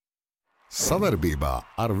Savarbībā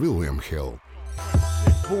ar William Hill.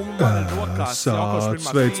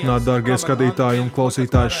 Sveicināt, dārgie skatītāji un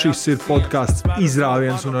klausītāji. Šis ir podcasts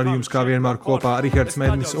Izrāviens un ar jums kā vienmēr kopā Rihards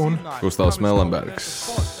Mednis un Gustavs Melenbergs.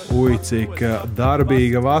 Ui, cik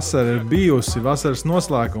darbīga vasara ir bijusi, vasaras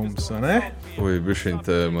noslēgums, ne? Ui, bišķiņ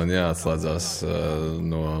te man jāatslēdzās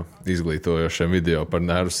no izglītojošiem video par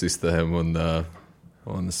nervu sistēmu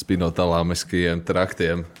un spinotalāmiskajiem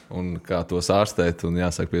traktiem un kā tos ārstēt un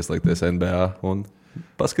jāsāk pieslēgties NBA un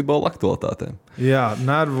basketbola aktualitātēm. Jā,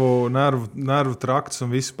 nervu trakts un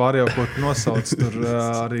visu pārējo, ko nosauc. Tur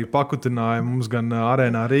arī pakutināja mums gan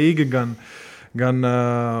Arēnā Rīga, gan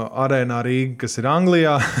Arēnā Rīga, kas ir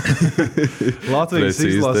Anglijā.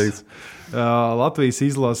 Latvijas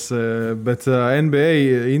izlase, bet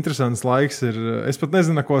NBA interesants laiks ir. Es pat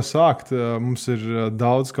nezinu, ko sākt. Mums ir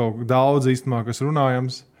daudz īstenībā, kas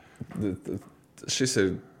runājams. Šis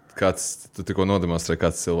ir kāds, tu tikko nodemonstrēji,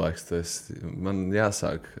 kāds cilvēks. Man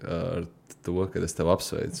jāsāk ar to, kad es tevi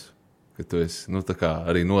apsveicu, ka tu esi tā kā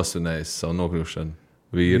arī nosvinējis savu nokļūšanu.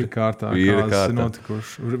 Vīra kārtā.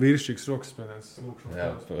 Vīrišķīgs rokas spēlēs.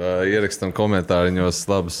 Ierakstam komentāriņos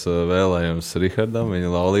labas vēlējumus Rihardam,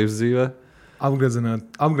 viņa laulības dzīvē.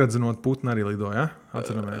 Apgradzinot putnu arī lidoja,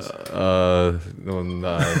 atceramies.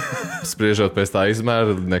 Spriežot pēc tā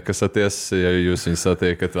izmēra, nekasaties, ja jūs viņu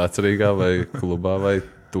satiekat vecerīgā vai klubā vai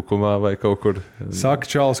Tukumā vai kaut kur. Saka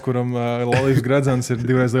Čāls, kuram laulības gredzens ir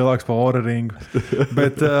 2 reizes lielāks par Oura ringu.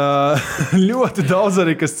 Bet ļoti daudz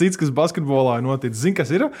arī kas cits, kas basketbolā ir noticis. Zini, kas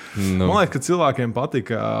ir? Man liekas, ka cilvēkiem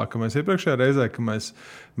patika, ka mēs iepriekšējā reizē, ka mēs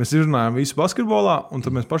izrunājam visu basketbolā, un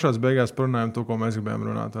tad mēs pašās beigās parunājam to, ko mēs gribējām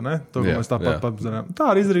runāt. Ne? To, ko mēs tāpat darām.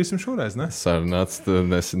 Tā arī izdarīsim šoreiz, ne? Sarunāts,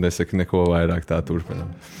 nesaka neko vairāk, tā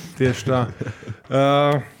turpinām. Tieši tā.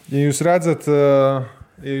 Ja jūs redzat...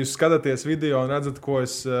 Ja jūs skatāties video un redzat, ko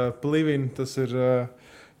es plivinu, tas ir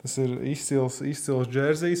izcils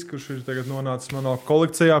džersijs, kurš ir tagad nonācis manā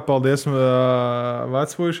kolekcijā. Paldies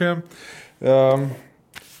vecpuišiem.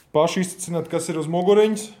 Paši izcināt, kas ir uz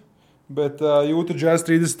muguriņas, bet jūtu džers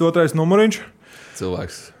 32. numuriņš.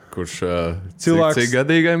 Cilvēks. Kurš cik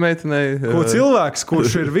gadīgai meitenei? Cilvēks,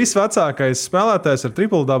 kurš ir visvecākais spēlētājs ar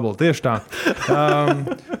triple-double. Tieši tā.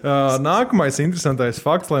 Nākamais interesantais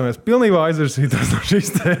fakts, lai mēs pilnībā aizvirsītos no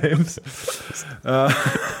šīs tēmas.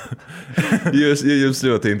 Ja jums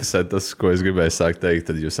ļoti interesē tas, ko es gribēju sākt teikt,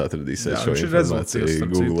 tad jūs atradīsiet šo informāciju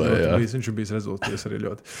Google. Viņš ir bijis rezultāts arī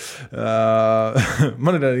ļoti.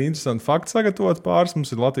 Man ir arī interesanti fakti sagatavot pāris.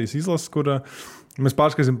 Mums ir Latvijas izlases, kura mēs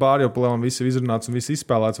pārskatīsim pāri, jo plēlam viss ir izrunāts un viss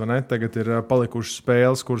izspēlēts, vai ne? Tagad ir palikušas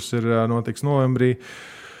spēles, kuras ir notiks novembrī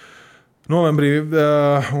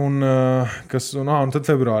un tad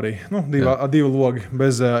februārī. Divi logi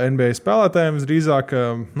bez NBA spēlētājiem. Drīzāk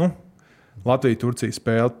Latvija-Turcija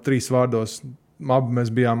spēle 3 vārdos. Abi mēs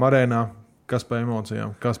bijām arēnā. Kas pa emocijām?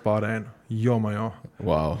 Kas pa arēnu? Jomajo.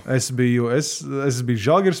 Wow. Es biju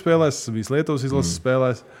Žalgiris spēlēs, es biju Lietuvas izlases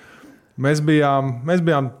spēlēs. Mēs bijām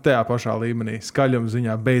tajā pašā līmenī, skaļuma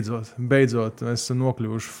ziņā, beidzot. Mēs esam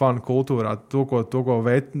nokļuvuši fanu kultūrā. To, ko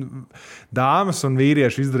dāmas un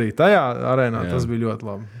vīrieši izdarīja tajā arēnā, tas bija ļoti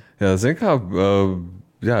labi. Jā, zini kā,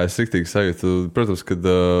 es riktīgi sajūtu. Protams, kad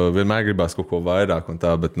vienmēr gribās kaut ko vairāk un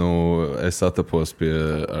tā, bet es atapos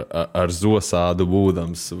ar zosādu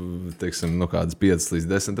būdams, teiksim, kādas 5 līdz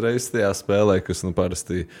 10 reizes tajā spēlē, kas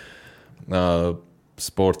parasti...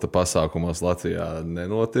 sporta pasākumos Latvijā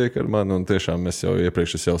nenotiek ar mani, un tiešām es jau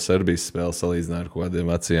iepriekš Serbijas spēli salīdzināju ar kaut kādiem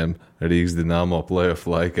veciem Rīgas Dinamo playoff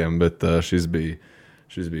laikiem, bet šis bija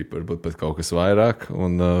varbūt pat kaut kas vairāk,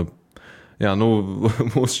 un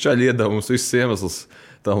mūsu čaļi iedeva mums visus iemeslus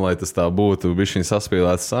tam, lai tas tā būtu, bišķiņ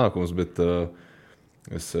saspīlēts sākums, bet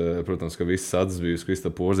es, protams, ka viss atzas bija uz Krista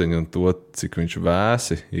Porziņa un to, cik viņš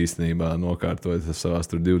vēsi īstenībā nokārtoja savās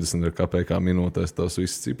 20 kpk minūtēs tos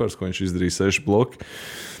visus cipars, ko viņš izdarīja 6 bloki.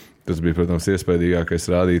 Tas bija, protams, iespaidīgākais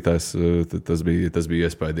rādītājs. Tas bija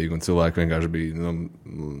iespaidīgi un cilvēki vienkārši bija,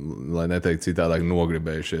 lai neteikt citādāk,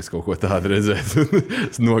 nogribējušies kaut ko tādu redzēt.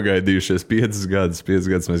 Nogaidījušies 5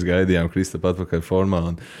 gadus mēs gaidījām Krista atpakaļ formā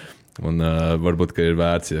un varbūt, ka ir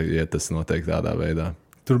vērts, ja tas notiek tādā veidā.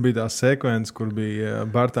 Tur bija tā sekvence, kur bija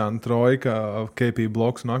Bartāna trojka, KP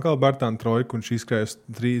bloks un atkal Bartāna trojka, un šī izskrējas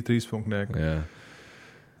 3-punktnieku. Yeah.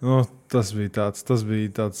 Tas bija tāds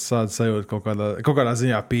sajūta kaut kādā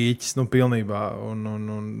ziņā pīķis, pilnībā.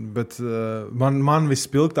 Bet man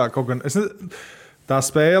vispilgtāk kaut gan... Tā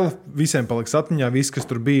spēle visiem paliks atmiņā, viss, kas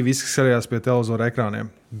tur bija, viss, kas sarījās pie televizora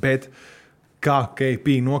ekrāniem. Bet kā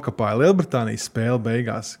KP nokapāja Lielbritānijas spēle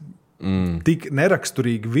beigās, tik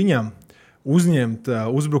neraksturīgi viņam, uzņemt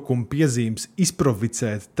uzbrukuma piezīmes,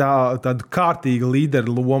 izprovocēt tādu kārtīgu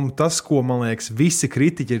līderu lomu. Tas, ko, man liekas, visi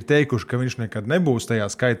kritiķi ir teikuši, ka viņš nekad nebūs tajā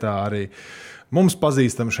skaitā arī mums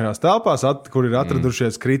pazīstami šajās telpās, kur ir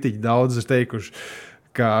atradušies kritiķi. Daudz ir teikuši,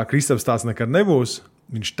 ka Kristaps tāds nekad nebūs.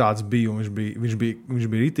 Viņš tāds bija, un viņš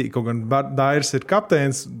bija ritīgi. Kaut gan Dairis ir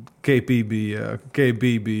kapteinis, KB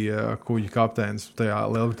bija kuģa kapteinis tajā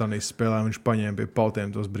Lielbritānijas spēlē, viņš paņēma pie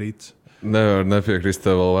pautiem tos brītus. Nevar nepiekrist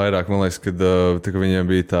tev vēl vairāk. Man liekas, ka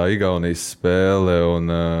viņiem bija tā Igaunijas spēle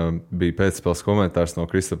un bija pēcspēles komentārs no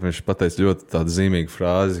Kristapa. Viņš pateica ļoti tādu zīmīgu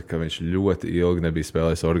frāzi, ka viņš ļoti ilgi nebija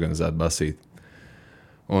spēlējis organizēt basīti.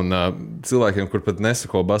 Un cilvēkiem, kur pat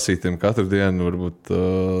nesako basītiem katru dienu, varbūt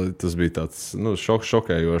tas bija tāds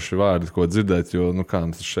šokējoši vārdi, ko dzirdēt, jo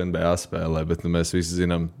tas NBA spēlē, bet mēs visi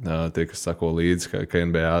zinām, tie, kas sako līdzi, ka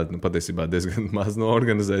NBA patiesībā diezgan maz no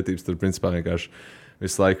organizētības, tur principā vienkārši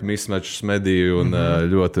visu laiku mismatchs mediju un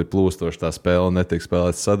ļoti plūstoši tā spēle, netiek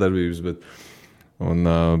spēlētas sadarbības,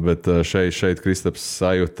 bet šeit Kristaps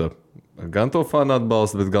sajūta gan to fanu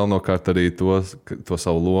atbalstu, bet galvenokārt arī to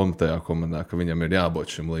savu lomu tajā komandā, ka viņam ir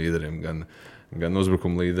jābūt šim līderim, gan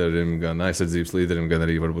uzbrukuma līderim, gan aizsardzības līderim, gan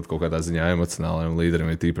arī varbūt kaut kādā ziņā emocionālajam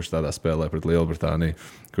līderim, ir tīpaši tādā spēlē pret Lielbritāniju,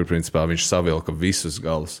 kur principā viņš savilka visus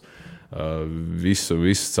galus. Visu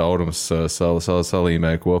caurumus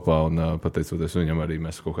salīmēja kopā un pateicoties viņam arī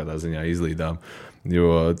mēs kaut kādā ziņā izlīdām.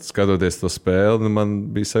 Jo skatoties to spēli,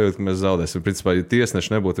 man bija sajūta, ka mēs zaudēsim. Principā, ja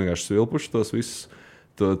tiesneši nebūtu vienkārši svilpuši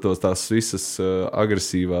tās visas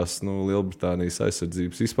agresīvās Lielbritānijas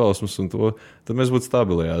aizsardzības izpausmes, un tad mēs būtu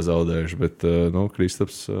stabilajā zaudējuši. Bet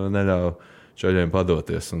Kristaps neļāva čaļiem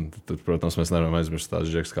padoties. Un tad, protams, mēs nevaram aizmirst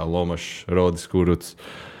tās džeks kā Lomašs, Rodis Kuruts.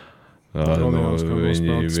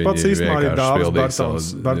 Viņi pats īstenībā arī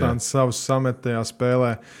Dāvis Bartāns savus samet tajā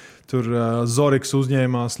spēlē. Tur Zoriks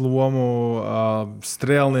uzņēmās lomu,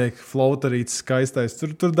 strēlnieki, flauterītis skaistais.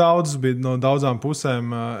 Tur daudz bija no daudzām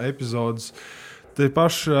pusēm epizodes. Te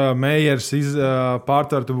paši Meijers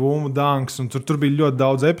pārtvertu bumbu danks, un tur bija ļoti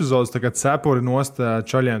daudz epizodes, tā kā cepuri nost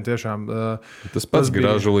čaļiem tiešām. Tas pats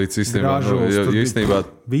Gražulīts īstenībā.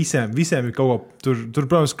 Visiem ir kaut ko, tur,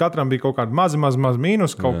 protams, katram bija kaut kāda maza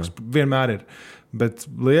mīnus, kaut kas vienmēr ir. Bet,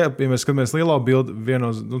 ja mēs skatāmies lielo bildi,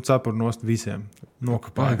 vienos cepuri nost visiem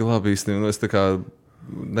nokapāja. Labi īstenībā, es tā kā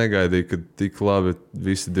negaidīju, ka tik labi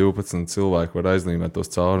visi 12 cilvēki var aizlīmēt tos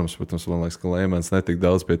caurumus. Protams, man liekas, ka Leimans netika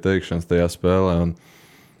daudz pie teikšanas tajā spēlē, un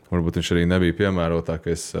varbūt viņš arī nebija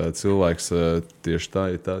piemērotākais cilvēks tieši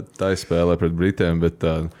tā spēlē pret Britiem, bet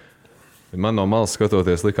man no malas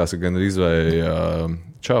skatoties likās, ka gan izvēja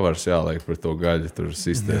Čavars jāliek par to gaļu tur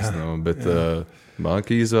sistēs, bet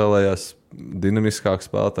Banki izvēlējās dinamiskāk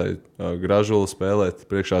spēlētāji, Gražula spēlēt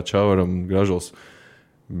priekšā Čavaram, Gražuls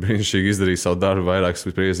brīnišķīgi izdarīja savu darbu, vairākas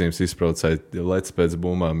piezīmes izprovocēja, lec pēc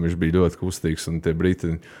bumbām, viņš bija ļoti kustīgs, un tie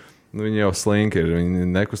Briti, viņi jau slinki ir, viņi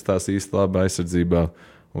nekustās īsti labi aizsardzībā,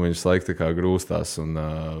 un viņš laik tā kā grūstās, un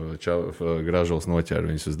Gražuls noķēra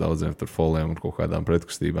viņus uz daudziem tur foliem un kaut kādām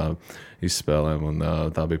pretkustībām izspēlēm, un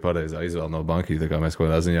tā bija pareizā izvēle no Banki, tā kā mēs kaut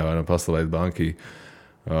kādā ziņā varam paslavēt Banki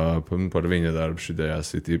par viņa darbu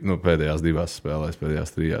šitējās, pēdējās 2 spēlēs,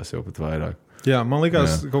 pēdējās 3 jau pat vairāk. Jā, man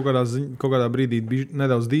likās, kaut kādā brīdī bija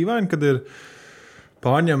nedaudz dīvaini, kad ir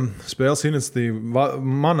pārņem spēles iniciatīvu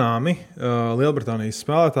manāmi Lielbritānijas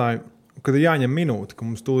spēlētāji, kad ir jāņem minūte, ka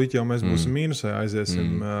mums tūlīt jau mēs būsim mīnusē,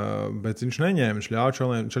 aiziesim, bet viņš neņēma, viņš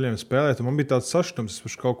ļāva čaļiem spēlēt, un man bija tāds sašutums,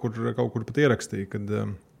 es kaut kur pat ierakstīju, kad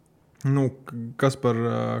kas par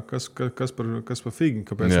figi,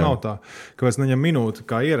 kāpēc nav tā, kāpēc neņem minūti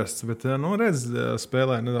kā ierasts, bet, redz,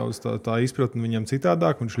 spēlē nedaudz tā izpratni viņam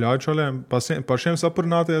citādāk, viņš ļauj čaļiem pašiem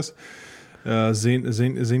sapurināties,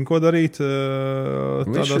 zin, ko darīt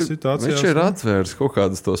tādā situācijā. Viņš ir atvērs kaut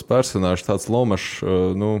kādus tos personāžus, tāds Lomašs,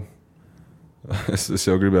 Es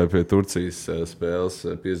jau gribēju pie Turcijas spēles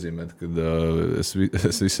piezīmēt, kad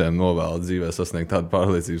es visiem novēlu dzīvē sasniegt tādu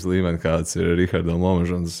pārliecības līmeni, kāds ir Rihardam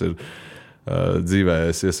Lomažam. Tas ir dzīvē,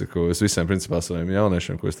 es iesaku visiem principā saviem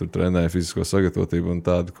jauniešiem, ko es tur trenēju, fizisko sagatavotību un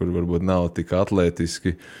tādu, kur varbūt nav tik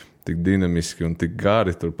atlētiski, tik dinamiski un tik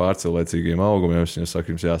gari tur pārcilvēcīgiem augumiem. Es viņam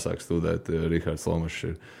saku, jums jāsāk studēt Rihards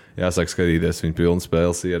Lomašs, ir jāsāk skatīties viņa pilnu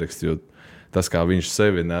spēles ierakstu, jo tas, kā viņš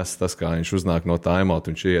sevi nes, tas, kā viņš uznāk no timeout,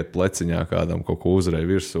 viņš iet pleciņā kādam, kaut ko uzreiz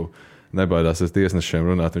virsū, nebaidās ar tiesnešiem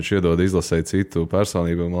runāt, viņš iedod izlasēt citu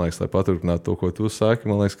personību, man liekas, lai paturpinātu to, ko tu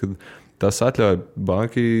sāki, man liekas, ka tas atļauj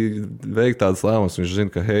Banki veikt tādas lēmumus, viņš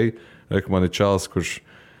zina, ka, hei, man ir čalis, kurš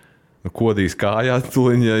kodīs kājā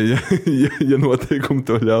tuliņ, ja noteikumi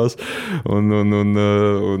to ļaus.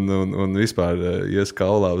 Un vispār ies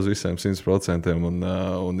kaulā uz visiem 100%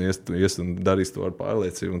 un ies un darīs to ar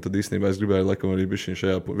pārliecību. Un tad īstenībā es gribēju, laikam, arī bišķiņ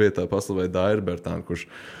šajā vietā paslavēt Dairu Bertānu, kurš,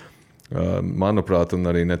 manuprāt, un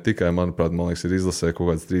arī ne tikai, manuprāt, man liekas, ir izlasē kaut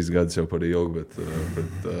kāds 3 gadus jau par ilgu,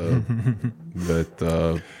 bet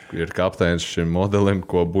ir kapteinis šim modelim,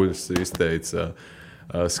 ko Buļs izteica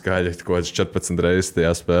skaļi, ko 14 reizes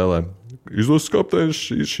tajā spēlē. Izlases kapteinis,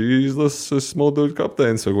 šī izlases modeļa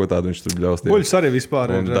kapteinis, vai ko tādu viņš tur bļaus. Buļs arī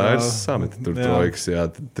vispār ir. Un Dairs sameta tur trojkas,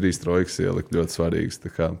 3 trojkas ielikt ļoti svarīgas.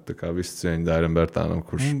 Tā kā visu cieņu Dairam Bertānam,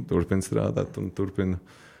 kurš turpina strādāt un turpina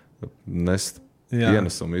nest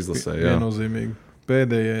ienesumu izlasē. Viennozīmīgi.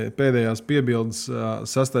 Pēdējās piebildes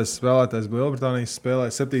 6. spēlētājs bija Lielbritānijas spēlē,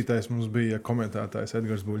 7. mums bija komentētājs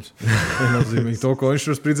Edgars Buļs. Viennozīmīgi to, ko viņš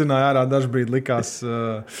tur spridzināja ārā, dažbrīd likās,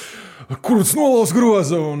 kurds nolauz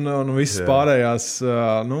grozu un visas pārējās.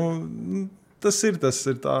 Tas ir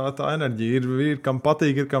tā enerģija. Ir kam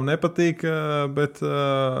patīk, ir kam nepatīk, bet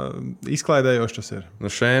izklaidējoši tas ir.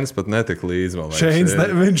 Šeins pat netika līdz.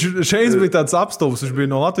 Šeins bija tāds apstulbs. Viņš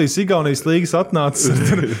bija no Latvijas-Igaunijas līgas atnācis.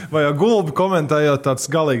 Vai Gulbi komentējot tāds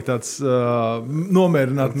galīgi tāds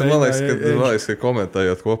nomierināt mēģinājums. Man liekas, ka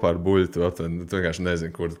komentējot kopā ar Buļu, tu vienkārši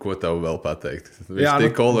nezini, ko tev vēl pateikt. Viņš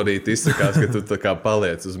tik kolorīti izsakās, ka tu tā kā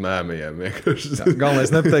paliec uz mēmījiem.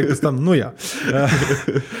 Galvenais nepateikt pēc tam, jā.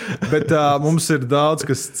 Bet mums ir daudz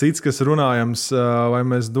kas runājams, vai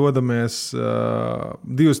mēs dodamies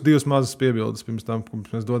divas mazas piebildes pirms tam,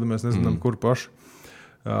 pirms mēs dodamies, nezinām, kur paši.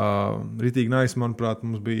 Ritīgi nice, manuprāt,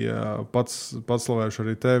 mums bija pats slavējuši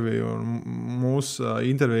arī tevi un mūsu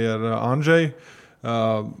intervija ar Andžeju.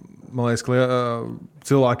 Man liekas, ka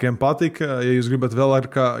cilvēkiem patika. Ja jūs gribat vēl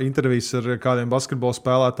ar intervijas ar kādiem basketbola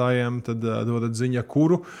spēlētājiem, tad dodat ziņa,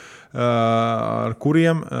 ar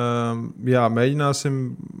kuriem. Mēģināsim.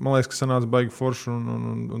 Man liekas, ka sanāca baigi forši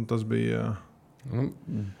un tas bija.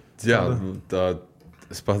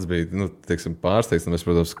 Es pats biju pārsteigts. Un es,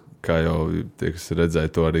 protams, kā jau kas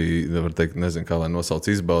redzēja, to arī var teikt, nezinu, kā lai nosauc,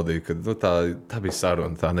 izbaudīju, ka tā bija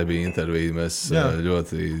saruna, tā nebija intervija. Mēs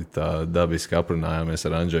ļoti tā dabiski aprunājāmies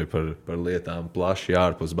ar Andžeju par lietām plaši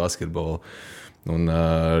ārpus basketbola. Un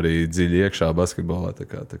arī dziļi iekšā basketbolā. Tā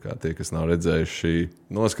kā tie, kas nav redzējuši,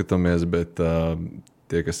 noskatāmies, bet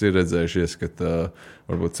tie, kas ir redzējuši, ieskat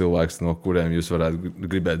varbūt cilvēks, no kuriem jūs varētu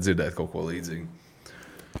gribēt dzirdēt kaut ko līdzīgu.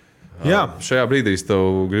 Šajā brīdī es tev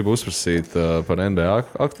gribu uzprasīt par NBA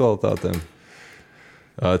aktualitātēm.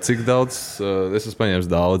 Cik daudz, es esmu paņēmis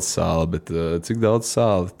daudz sāli, bet cik daudz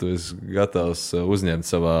sāli tu esi gatavs uzņemt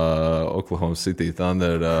savā Oklahoma City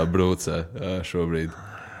Thunder brūcē šobrīd?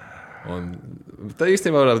 Un tā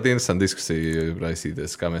īstenībā varētu būt interesanta diskusija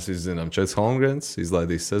raisīties. Kā mēs visi zinām, Čets Holmgrens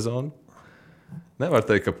izlaidīs sezonu. Nevar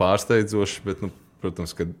teikt, ka pārsteidzoši, bet,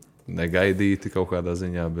 protams, ka negaidīti kaut kādā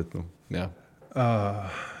ziņā, bet, jā.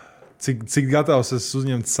 Cik gatavs es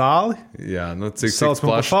uzņemt sāli? Jā, cik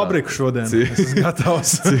plaši fabriku šodien. Es esmu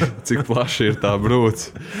gatavs. Cik plaši ir tā brūce?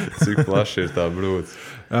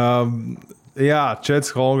 Čets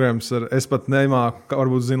Holmgrens. Es pat nemāku,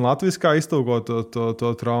 varbūt zinu latviskā iztulkot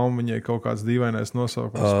to traumu. Viņai kaut kāds dīvainais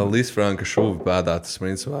nosaukums. Lisfranka šuva pēdā, tas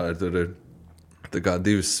principā tur ir tā kā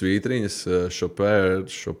 2 svītriņas,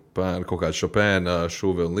 Chopin, kaut kāda Chopina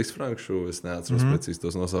šuva un Lisfranka šuva. Es neatceros precīzi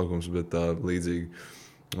tos nosaukums, bet tā līdzīgi.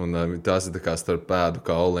 Un tās ir tā kā starp pēdu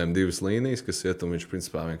kauliem 2 līnijas, kas iet, un viņš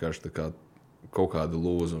principā vienkārši tā kā kaut kādu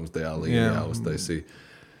lūzumu tajā līnijā uztaisīja.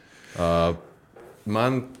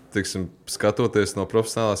 Man, skatoties no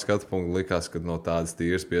profesionālā skatu punkta, likās, ka no tādas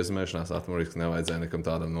tīras piezemēšanās atmuriski nevajadzēja nekam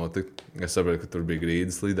tādam notikt. Es saprotu, ka tur bija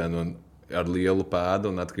grīdas lidena un ar lielu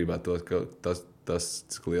pēdu, un atkarībā to, ka tas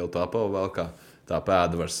cik lielu to apavu vēl, kā tā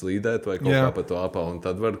pēda var slīdēt vai kaut kā pa to apavu, un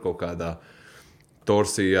tad var kaut kādā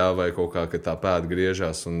torsijā vai kaut kā, ka tā pēda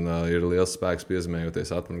griežās un ir liels spēks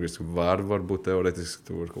piezemējoties atmuriski. Varbūt teoretiski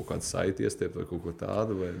tu var kaut kādu saiti iestiept vai kaut ko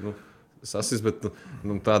tādu, vai, sasis, bet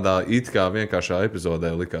tādā it kā vienkāršā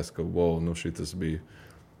epizodē likās, ka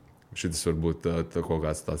šitas varbūt kaut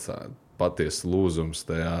kāds tāds patiesas lūzums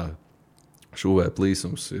tajā šūvē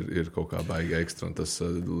plīsums ir kaut kā baigi ekstra, un tas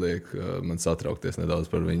liek man satraukties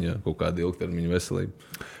nedaudz par viņa kaut kādu ilgtermiņu veselību.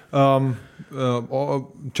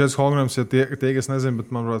 Čets Holmgrens, ja tie, kas nezinu,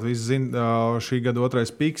 bet manuprāt visi zina, šī gada 2.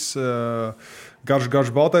 piks,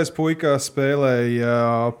 garš baltais puika,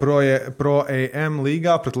 spēlēja Pro AM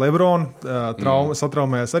līgā pret Lebronu,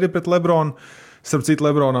 satraumējās arī pret Lebronu. Starp citu,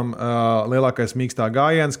 Lebronam lielākais mīkstā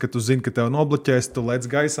gājiens, ka tu zini, ka tev nobloķēs, tu lec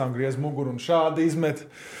gaisā un griez muguru un šādi izmet.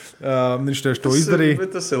 Viņš tieši to izdarīja.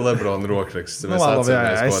 Bet tas ir Lebrona rokraksts. Mēs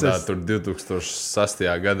atceramies, tur 2006.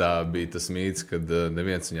 gadā bija tas mīts, kad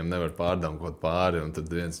neviens viņam nevar pārdamkot pāri, un tad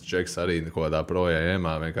viens čeks arī nekodā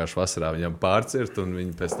projēmā vienkārši vasarā viņam pārcirt, un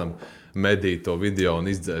viņi pēc tam medīja to video un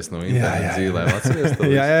izdzēs no internetu dzīvēm. Atceries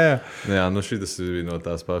to? Jā, nu šitas bija no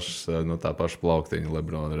tā paša plauktiņa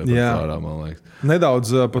Lebrona repertuārā, man liekas.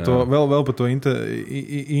 Nedaudz par to, vēl par to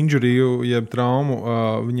injuriju, jeb traumu,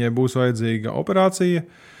 viņai būs vajadzīga operācija.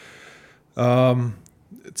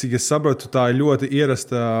 Cik es sapratu, tā ir ļoti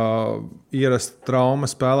ierasta trauma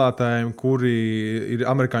spēlētājiem, kuri ir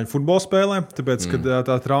amerikāņu futbola spēlē. Tāpēc, kad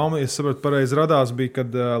tā trauma, ja sapratu pareizi radās, bija,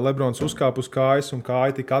 kad Lebrons uzkāpa uz kājas un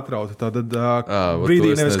kāja tika atrauta. Tātad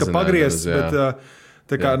brīdī nevis, ka pagriezts, bet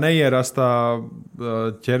tā kā neierastā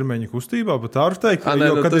ķermeņa kustībā, bet tā var teikt.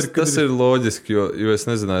 Tas ir loģiski, jo es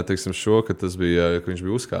nezināju, teiksim, ka tas bija, ka viņš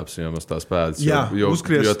bija uzkāpis viņam uz tās pēdas.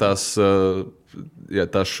 Jo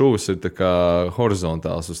tās šūvis ir tā kā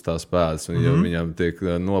horizontāls uz tās pēdas, un ja viņam tiek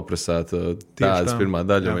nopresēta pēdas pirmā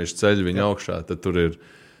daļa, un viņš ceļ viņu augšā, tad tur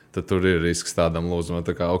ir risks tādam lūzumam.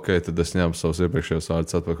 Tā kā, tad es ņemu savus iepriekšējos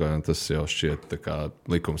vārdus atpakaļ, un tas jau šķiet tā kā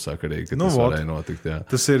likumsakarīgi, ka tas varēja notikt. Jā.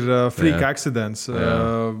 Tas ir freak accidents.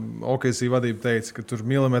 OKC vadība teica, ka tur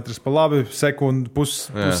milimetrs pa labi, sekundu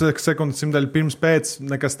simtaļa pirms pēc,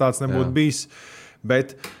 nekas tāds nebūtu bijis.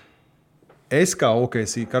 Bet es kā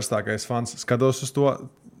OKC karstākais fans skatos uz to,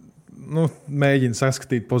 mēģinu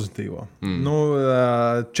saskatīt pozitīvo.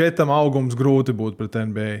 Četam augums grūti būt pret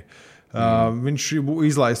NBA. Viņš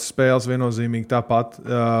izlaista spēles viennozīmīgi tāpat,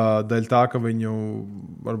 dēļ tā, ka viņu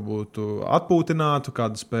varbūt atpūtinātu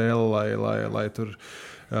kādu spēli, lai tur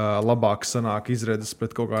labāk sanāk izredzes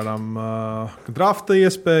pret kaut kādām drafta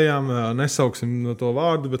iespējām. Nesauksim no to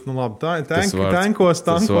vārdu, bet labi, tankos.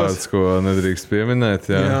 Tas vārds, ko nedrīkst pieminēt.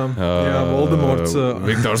 Jā, Voldemorts.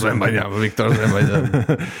 Viktors Vembaņā.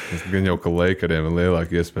 Gan jau, ka Lakeriem ir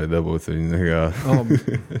lielāka iespēja dabūt viņu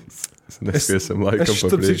nespiesam laikam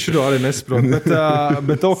pa priekšu. Es šo arī nesaprotu,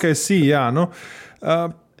 bet OKC, jā,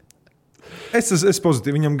 Es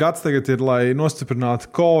pozitīvi. Viņam gads tagad ir, lai nostiprinātu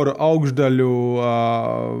koru augšdaļu,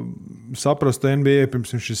 saprastu NBA,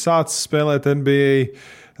 pirms viņš ir sācis spēlēt NBA.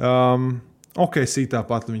 OKC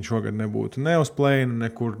tāpat viņš šogad nebūtu ne uz plēnu,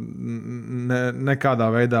 nekur,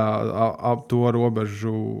 nekādā veidā ap to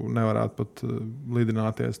robežu nevarētu pat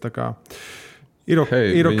lidināties. Tā kā ir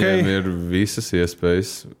viņiem ir visas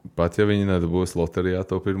iespējas, pat ja viņi nedabūs loterijā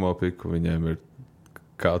to pirmo piku, viņiem ir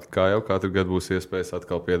kā jau katru gadu būs iespējas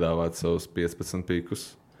atkal piedāvāt savus 15 pikus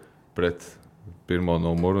pret pirmo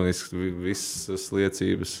numuru, un visas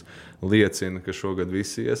liecības liecina, ka šogad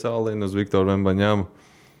visi iesālina uz Viktoru Vembaņamu.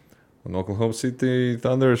 Un Oklahoma City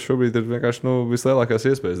Thunder šobrīd ir vienkārši vislielākās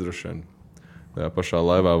iespējas droši vien. Tajā pašā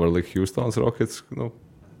laivā var likt Houstons Rockets,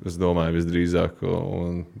 es domāju, visdrīzāk,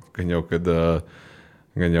 un gan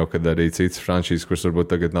jau, kad arī cits franšīzes, kuras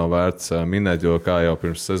varbūt tagad nav vērts minēt, jo kā jau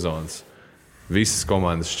pirms sezonas visas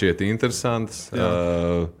komandas šķiet interesantas.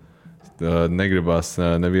 Negribās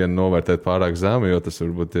nevienu novērtēt pārāk zemu, jo tas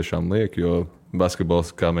varbūt tiešām liek, jo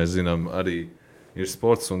basketbols, kā mēs zinām, arī ir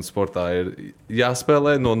sports, un sportā ir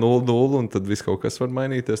jāspēlē no 0-0, un tad viss kaut kas var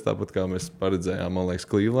mainīties. Tāpat kā mēs paredzējām, man liekas,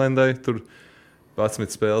 Clevelandai, tur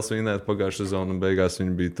 11 spēles vinēt pagājušā sezonu, un beigās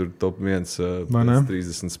viņi bija tur top 1 pēc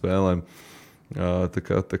 30 spēlēm. Tā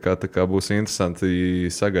kā būs interesanti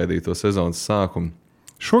sagaidīt to sezonas sākumu.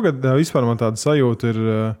 Šogad vispār man tāda sajūta ir,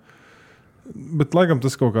 bet laikam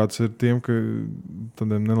tas kaut kāds ir tiem, ka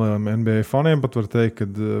tādiem nelieliem NBA faniem pat var teikt, ka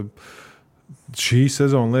šī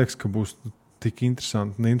sezona liekas, ka būs tik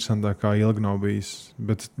interesanti, neinteresantāk kā ilgi nav bijis.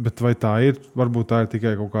 Bet vai tā ir? Varbūt tā ir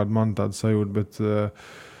tikai kaut kāda man tāda sajūta, bet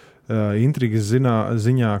intrigas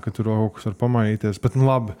ziņā, ka tur kaut kas var pamainīties. Bet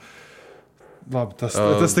labi,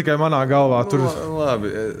 tas tikai manā galvā.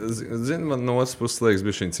 Labi, zini, man no otras puses liekas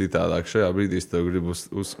bišķiņ citādāk. Šajā brīdī es tev gribu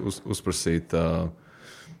uzprasīt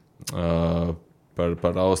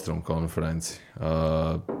par Austrumu konferenci.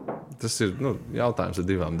 Tas ir jautājums ar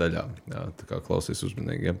 2 daļām. Jā, tā kā klausies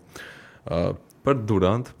uzmanīgi. Par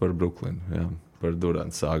Durantu, par Brooklynu. Jā, par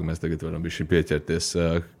Durantu sāgu mēs tagad varam bišķiņ pieķerties.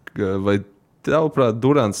 Vai tavuprāt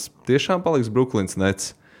Durants tiešām paliks Brooklyns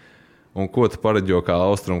Nets? Un ko tu paredzi kā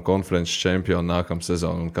Austrumu konferences čempionu nākamā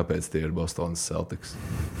sezonā, un kāpēc tie ir Bostonas Celtics?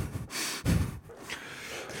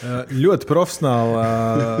 Ļoti profesionāla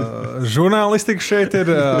žurnālistika šeit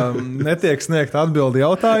ir. Netiek sniegt atbildi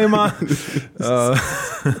jautājumā.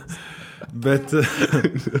 Bet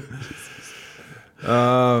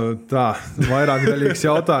tā, vairāk daļīgs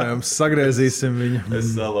jautājums. Sagriezīsim viņu.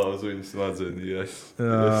 Es salauzu viņu smadzenes.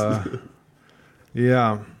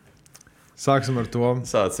 Jā. Sāksim ar to.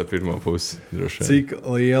 Sāc ar pirmo pusi. Droši. Cik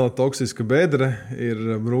liela toksiska bedra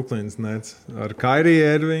ir Brooklynas Nets ar Kairiju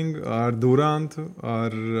Irvingu, ar Durantu, ar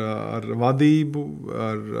vadību,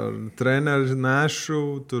 ar treneru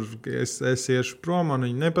Nešu. Tur es iešu prom, man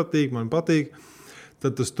viņi nepatīk, man patīk.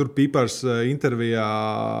 Tad tas tur Pipars intervijā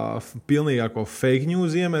pilnīgāko fake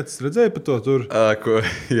news iemetis. Redzēji par to tur?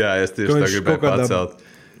 Jā, es tieši tā gribēju pacelt.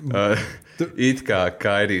 It kā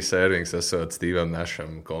Kairijs Irvings esot Stevam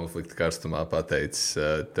Nasham konflikta karstumā pateicis,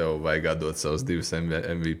 tev vajag atdot savus 2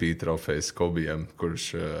 MVP trofejas Kobijam,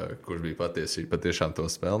 kurš bija patiešām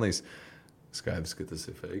tos pelnījis. Skaidrs, ka tas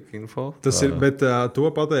ir fake info. Tas ir, bet to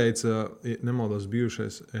pateica, nemaldos,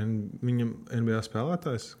 bijušais viņam NBA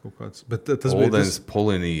spēlētājs kaut kāds. Bet tas Oldens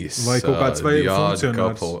Polinīs. Vai kaut kāds vai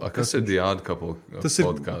funkcionārs. Kas ir The Odd Couple tas podcasts? Tas ir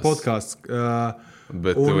podcasts.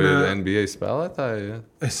 Bet tu ir NBA spēlētāji, ja?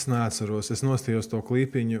 Es neatceros, es nostījos to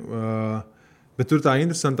klipiņu. Bet tur tā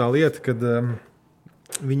interesantā lieta, kad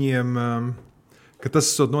viņiem... ka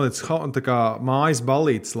tas ir noticis mājas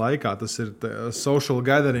ballītes laikā. Tas ir social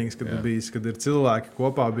gatherings, kad ir cilvēki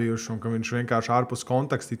kopā bijuši un ka viņš vienkārši ārpus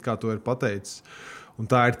konteksta it kā to ir pateicis. Un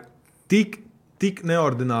tā ir tik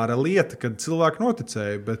neordināra lieta, kad cilvēki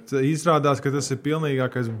noticēja, bet izrādās, ka tas ir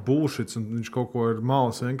pilnīgākais bullshits un viņš kaut ko ir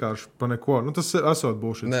malis vienkārši pa neko. Tas ir esot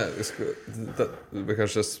bullshits. Nē,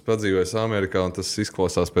 vienkārši es padzīvoju Amerikā un tas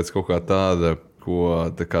izklausās pēc kaut kā tāda, ko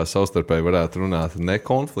savstarpēji varētu runāt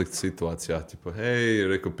nekonflikta situācijā. Tipa, hei,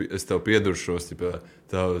 es tev pieduršos,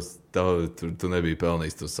 tu nebija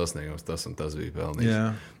pelnījis tos sasniegums, tas un tas bija pelnījis.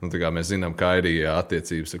 Yeah. Mēs zinām, ka Kairijā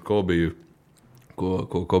attiecības ar Kobiju,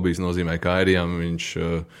 ko Kobijs nozīmē Kairijam, viņš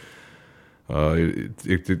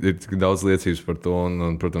ir tik daudz liecības par to,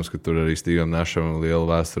 un protams, ka tur arī Stevam Nasham liela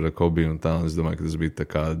vēsture ar Kobiju un tā, un es domāju, ka tas bija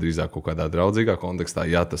drīzāk kaut kādā draudzīgā kontekstā,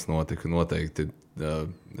 ja tas notika, noteikti.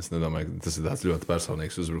 Es nedomāju, ka tas ir tāds ļoti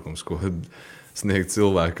personīgs uzbrukums, ko sniegt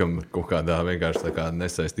cilvēkam kaut kādā vienkārši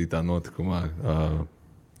nesaistītā notikumā,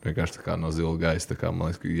 vienkārši no zila gaisa.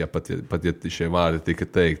 Man liekas, ja pat ja šie vārdi tika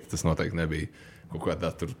teikti, tas noteikti nebija kaut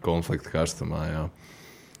kādā tur konflikta karstumā. Jā.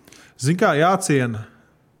 Zini kā, jāciena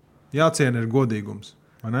ir godīgums,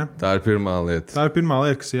 vai ne? Tā ir pirmā lieta. Tā ir pirmā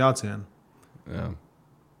lieta, kas ir jāciena. Jā.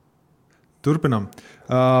 Turpinam.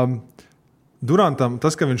 Durantam,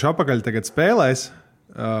 tas, ka viņš apakaļ tagad spēlēs,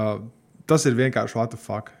 tas ir vienkārši what the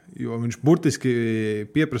fuck. Jo viņš burtiski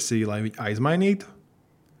pieprasīja, lai viņu aizmainītu.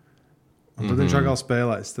 Un tad viņš atkal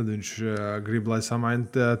spēlēs. Tad viņš grib, lai samaina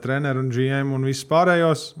treneru un GM un visus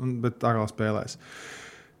pārējos, bet atkal spēlēs.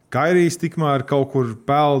 Kairijs tikmēr kaut kur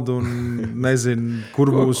peld un nezinu, kur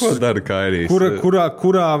būs. Ko dara Kairijs?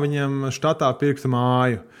 Kurā viņam štatā pirkta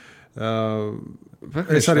māju.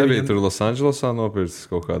 Es arī nebiju tur Losandželosā nopircis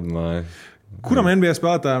kaut kādu māju. Kuram NBA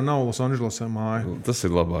spēlētājiem nav Losandželosā māja? Tas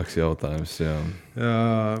ir labāks jautājums, jā.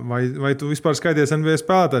 Vai tu vispār skaities NBA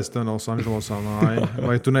spēlētājs, tev nav Losandželosā māja?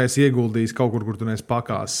 Vai tu neesi ieguldījis kaut kur tu neesi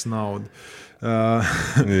pakāsis naudu?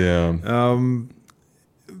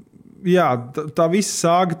 Jā, tā visa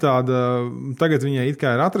sāga tāda, tagad viņai it kā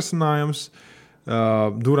ir atrasinājums.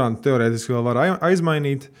 Durantu teorētiski vēl var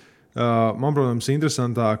aizmainīt. Man, protams,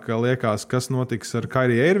 interesantāk liekas, kas notiks ar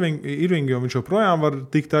Kairiju Irvingu, jo viņš joprojām var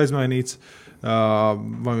tikt aizmainīts.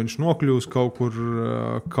 Vai viņš nokļūs kaut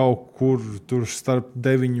kur tur starp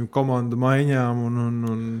 9 komandu maiņām.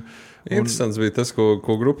 Interesants bija tas,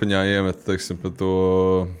 ko grupiņā iemet, teiksim, par to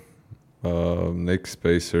Knicks,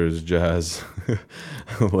 Pacers, Jazz,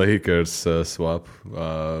 Lakers swap.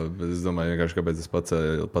 Es domāju, vienkārši, kāpēc es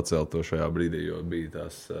pacēlu to šajā brīdī, jo bija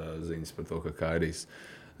tās ziņas par to, ka Kairijs,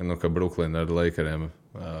 ka Brooklyn ar Lakeriem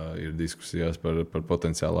ir diskusijās par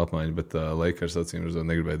potenciālu apmaiņu, bet Lakers acīm redzot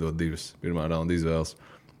negribēja dot 2 pirmā raunda izvēles,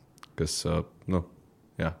 kas, man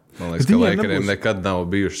liekas, ka Lakeriem nekad nav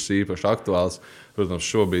bijušas īpaši aktuāls. Protams,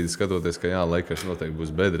 šobrīd skatoties, ka Lakers noteikti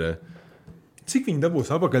būs bedrē. Cik viņi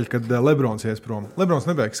dabūs apakaļ, kad Lebrons ies prom? Lebrons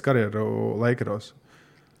nebeigs karjeru Lakeros.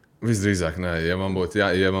 Visdrīzāk nē. Ja man būtu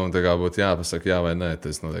jāpasaka jā vai nē,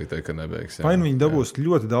 tad es noteikti teiktu, ka nebeigs. Vai nu viņi dabūs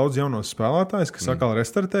ļoti daudz jaunos spēlētājus, kas atkal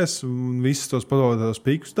restartēs un visus tos padotos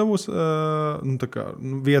pīkus dabūs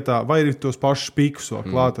vietā, vai arī tos pašus pīkus vēl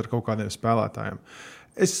klāt ar kaut kādiem spēlētājiem.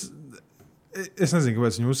 Es nezinu,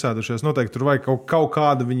 kāpēc viņi uzsēdušies. Noteikti tur vajag kaut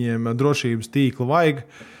kādu viņiem drošības tīklu vajag.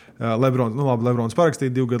 Lebrons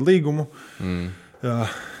parakstīja 2 gadu līgumu.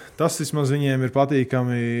 Tas vismaz viņiem ir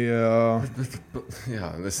patīkami.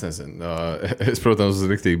 Jā, es nezinu. Es, protams,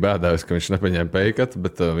 riktīgi bēdājos, ka viņš nepaņēma paycatu,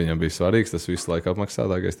 bet viņam bija svarīgs tas visu laiku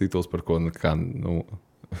apmaksātākais tituls, par ko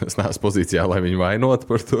es neesmu pozīcijā, lai viņu vainotu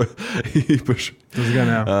par to īpaši. Tas gan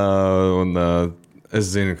jā. Un es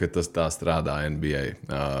zinu, ka tas tā strādā NBA.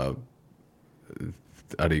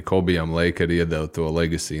 arī Kobijam Lakers iedeva to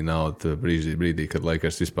legacy naudu brīdī, kad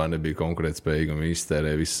Lakers vispār nebija konkurētspējīgi un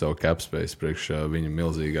iztērēja visu savu cap space priekš viņa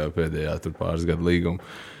milzīgā pēdējā pāris gadu līguma,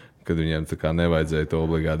 kad viņiem tā kā nevajadzēja to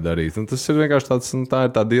obligāti darīt. Un tas ir vienkārši tāds, tā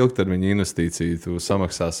ir tāda ilgtermiņa investīcija. Tu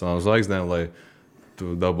samaksā savām zvaigznēm, lai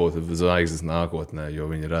tu dabūtu zvaigznes nākotnē, jo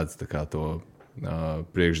viņi redz tā kā to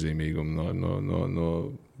priekšzīmīgumu no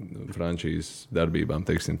frančīzes darbībām,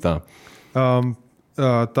 teiksim tā.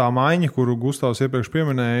 Tā maiņa, kuru Gustavs iepriekš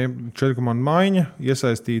pieminēja, 4 komandu maiņa,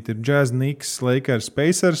 iesaistīti ir Jazz, Knicks, Lakers,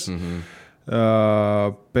 Pacers.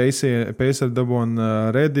 Pacers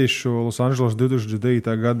dabūna Redišu, Los Angeles 2009.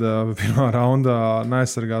 Gada pirmā raundā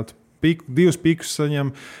neaizsargātu divus pikus saņem,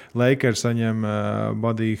 Lakers saņem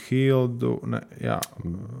Buddy Hieldu,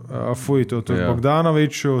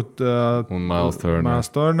 Bogdanoviču un Miles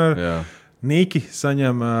Turner. Niki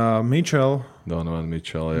saņem Donovan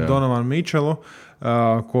Mitchelu,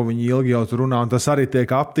 ko viņi ilgi jau tur runā, un tas arī tiek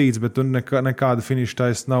aptīts, bet tur nekāda finiša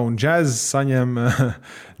taisa nav. Un Jazz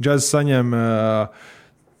saņem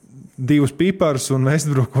divus Pipars un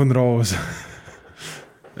Westbrook un Rose.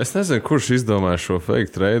 Es nezinu, kurš izdomāja šo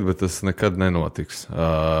fake trade, bet tas nekad nenotiks.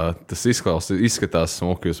 Tas izskatās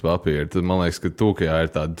smuki uz papīra. Tad man liekas, ka Tūkajā ir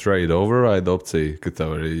tāda trade override opcija, ka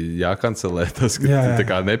tev ir jākancelē tas, ka tu tā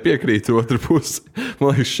kā nepiekrīt otru pusi.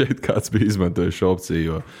 Man liekas, šeit kāds bija izmantojis šo opciju,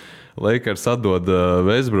 jo Lakers atdod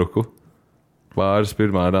Westbrooku pāris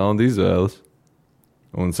pirmā raunda izvēles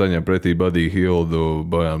un saņem pretī Buddy Hieldu,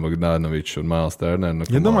 Bojanu Bogdanoviču un Miles Turneru.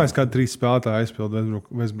 Ja domāju, kādi 3 spēlētāji aizpild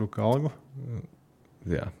Westbrooka algu?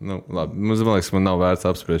 Jā, labi. Man liekas, man nav vērts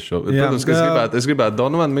apspriest šo. Protams, ka es gribētu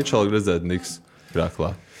Donovan Mitchell redzēt Knicks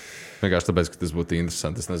krāklā. Vienkārši tāpēc, ka tas būtu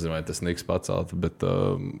interesanti. Es nezinu, vai tas Knicks paceltu, bet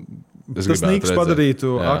es tas Knicks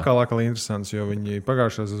padarītu akal interesants, jo viņi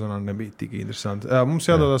pagājušajā sezonā nebija tik interesanti. Mums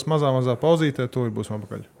jādodas mazā pauzītē, to ir būsim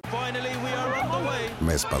apakaļ.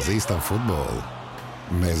 Mēs pazīstam futbolu.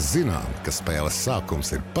 Mēs zinām, ka spēles sākums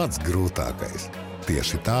ir pats grūtākais.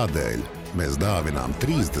 Tieši tādēļ mēs dāvinām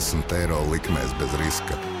 30 eiro likmēs bez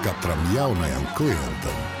riska katram jaunajam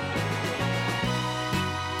klientam.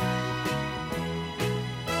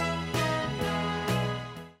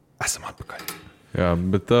 Esam atpakaļ. Jā,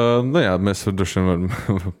 bet mēs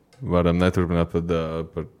varam neturpināt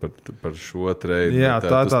par šo trade. Jā,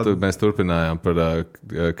 mēs turpinājām par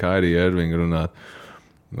Kyrie Irvingu runāt.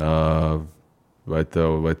 Vai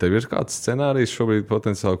tev ir kāds scenārijs šobrīd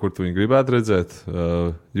potenciāli, kur tu viņu gribētu redzēt?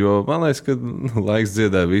 Jo man liekas, ka laiks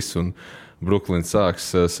dziedē visu, un Brooklyn sāks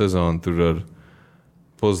sezonu tur ar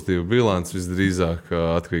pozitīvu bilanci, visdrīzāk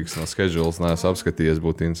atkarīgs no schedules. Neesmu apskatījies,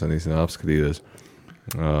 būtu interesanti apskatīties.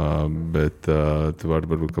 Bet tu vari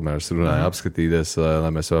varbūt, kamēr es runāju, apskatīties, lai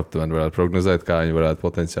mēs aptuveni varētu prognozēt, kā viņi varētu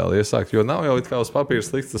potenciāli iesākt. Jo nav jau it kā uz papīra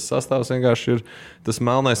slikts, tas sastāvs vienkārši ir tas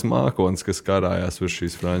melnais mākonis, kas karājās uz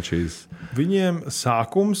šīs frančīzes. Viņiem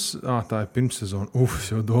sākums, tā ir pirmssezona, es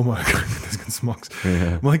jau domāju, ka tas gan smags.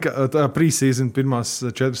 Man liekas, tā pre-season pirmās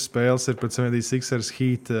 4 spēles ir pret 76ers,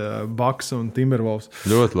 Heat, Bucks un Timberwolves.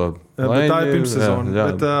 Ļoti labi. Bet tā ir pirmssezona. Jā.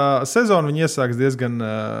 Bet sezonu viņi iesāks diezgan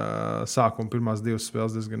sākuma pirmās 2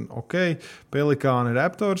 spēles diezgan ok. Pelikāni,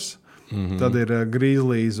 Raptors, tad ir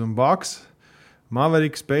Grizzlies un Bucks,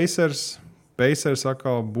 Mavericks, Pacers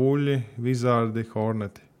atkal Buļļi, Wizardi,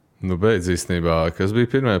 Horneti. Nu beidz īstenībā, kas bija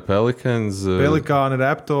pirmie Pelicans? Pelikāni,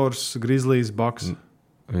 Raptors, Grizzlies, Bucks.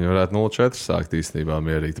 Viņi varētu 0-4 sākt īstenībā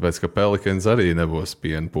mierīgi, tāpēc, ka Pelicans arī nebūs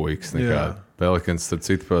piena puikas nekādi. Pelicans, starp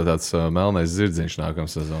citu, tāds melnais zirdziņš nākamā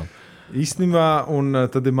sezonā. Īstenībā, un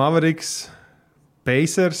tad ir Mavericks,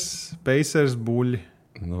 Pacers, Buļļi.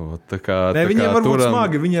 Nu, tā kā viņiem varbūt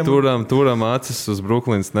smagi. Turam acis uz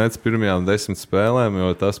Brooklynas Nets pirmajām 10 spēlēm,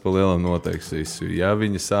 jo tas pa lielam noteiks visu. Ja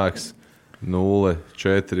viņi sāks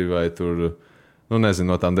 0-4 vai tur,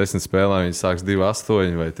 nezinu, no tām 10 spēlēm viņi sāks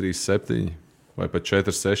 2-8 vai 3-7 vai pat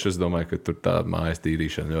 4-6, es domāju, ka tur tā mājas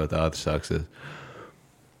tīrīšana ļoti ātri sāksies.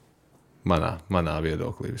 Manā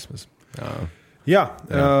viedoklī vismaz. Jā,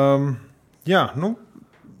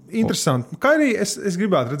 interesanti. Kā arī es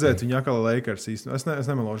gribētu redzēt viņu atkal Lakers īstenībā. Es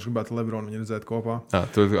nemelošu, gribētu Lebronu viņu redzēt kopā.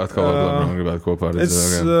 Tu atkal Lebronu gribētu kopā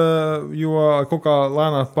redzēt. Jo kaut kā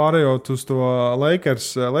lēnāk pārējot uz to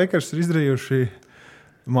Lakers ir izdarījuši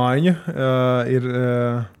maiņu.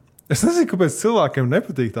 Es nezinu, kāpēc cilvēkiem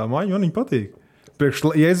nepatīk tā maiņa, man viņa patīk.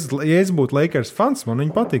 Ja es būtu Lakers fans, man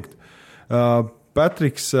viņa patīk.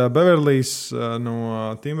 Patriks Beverlijs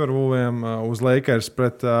no Timberwolviem uz Lakers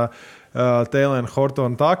pret Taylenu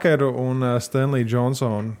Hortonu Tuckeru un Stanley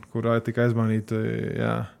Johnsonu, kurā tika aizmainīta.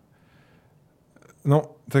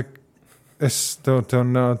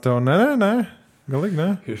 Tev nē? Galīgi nē?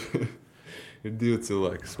 Ir 2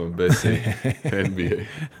 cilvēki, kas man besīja NBA.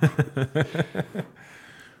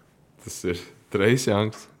 Tas ir Trejs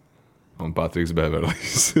Jangs un Patriks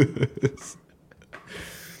Beverlijs.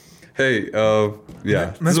 Hei,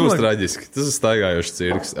 tas būs traģiski. Tas ir staigājošs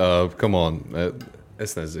cirks. Come on,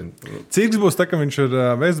 es nezinu. Cirks būs tā, ka viņš ar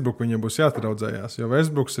Westbrooku viņam būs jāatraudzējās. Jo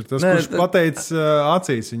Westbrooks ir tas, kurš pateicis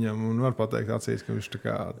acīs viņam un var pateikt acīs, ka viņš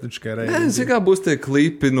tikai reizi. Es kā būs tie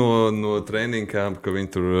klipi no training camp, ka viņi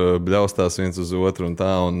tur bļaustās viens uz otru un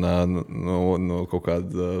tā, un no kaut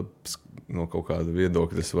kāda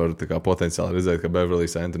viedokļa es varu potenciāli redzēt, ka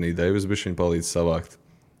Beverlijs Anthony Davis bišķiņ palīdz savākt.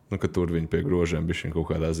 Ka tur viņi pie grožiem bišķiņ kaut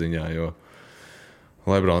kādā ziņā, jo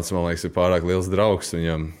Lebrons, man liekas, ir pārāk liels draugs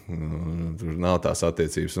viņam. Tur nav tās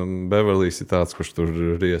attiecības. Un Beverlijs ir tāds, kurš tur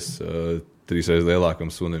ries 3 reizes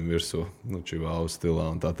lielākam sunim virsū. Čivāu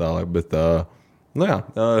stilā un tā tālāk. Bet,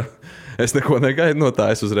 es neko negaidu no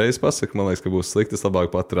tā. Es uzreiz pasaku, man liekas, ka būs slikti. Es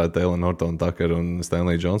labāk paturētu Taylor Norton Tucker un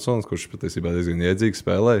Stanley Johnsons, kurš patiesībā diezgan iedzīgi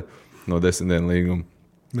spēlēja no 10 dienu līguma.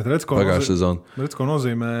 Pagājušā sezona.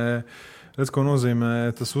 Redz, ko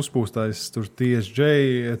nozīmē tas uzpūstais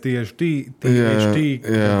THT,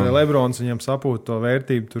 Lebrons viņam sapūta to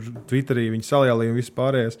vērtību, tur Twitterī viņi salielīja un viss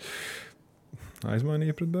pārējais.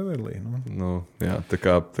 Aizmainīja pret Beverlī.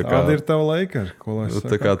 Kāda ir tava Lakers?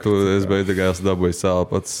 Es beidzīgās dabūju sāli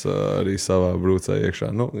pats arī savā brūcē iekšā.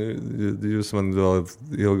 Jūs man vēl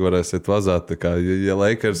ilgi varēsiet vazāt, ja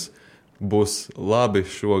Lakers būs labi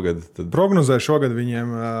šogad. Tad... Prognozē šogad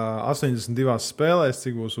viņiem 82 spēlēs,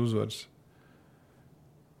 cik būs uzvaras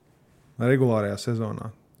regulārajā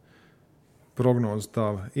sezonā. Prognoze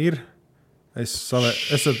tāva ir. Es varu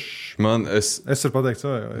pateikt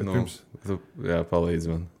savai. Jā, palīdz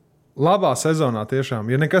man. Labā sezonā tiešām.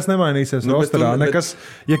 Ja nekas nemainīsies rosterā,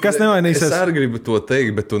 nemainīsies... Es arī gribu to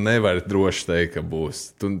teikt, bet tu nevari droši teikt, ka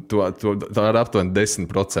būs. Tā ir aptuveni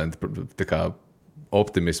 10% tā kā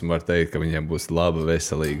optimismu var teikt, ka viņiem būs laba,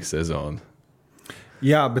 veselīga sezona.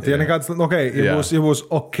 Jā, bet ja nekāds, ja būs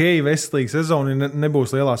veselīga sezona,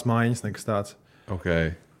 nebūs lielās mājiņas nekas tāds.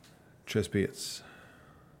 45.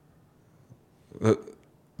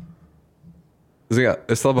 Zini,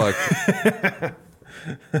 es labāk...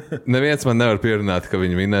 Neviens man nevar pierunāt, ka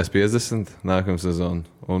viņi vinnēs 50 nākamā sezonu.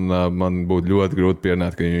 Un man būtu ļoti grūti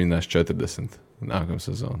pierunāt, ka viņi vinnēs 40 nākamā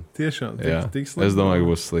sezonu. Tiešām, tik slikti. Es domāju,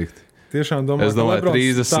 ka būs slikti. Tiešām domāju,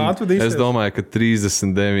 es domāju, ka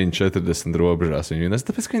 39, 40 robežās viņi vinnēs,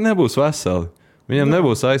 tāpēc, ka viņi nebūs veseli. Viņam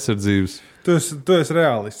nebūs aizsardzības. Tu esi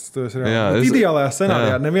realists. Ideālajā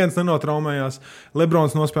scenārijā neviens nenotraumējās.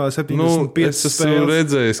 Lebrons nospēlēja 75 spēles. Es esmu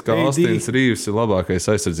redzējis, ka Austins Rīvs ir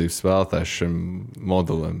labākais aizsardzības spēlētājs šim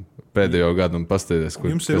modelim pēdējo gadu un pasteidēs,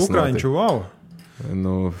 kur jums ir Ukraiņu, wow!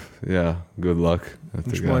 Good luck.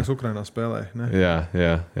 Viņš, man liekas, Ukrainā spēlēja, ne? Jā.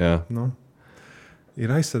 Ir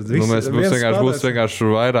aizsardzības. Mums būs vienkārši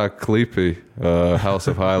vairāk klipi House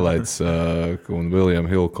of Highlights un William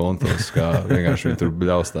Hill kontos, kā vienkārši viņi tur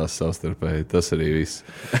bļaustās savstarpēji. Tas arī viss.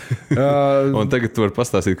 Un tagad tu vari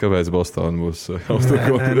pastāstīt, kāpēc Boston būs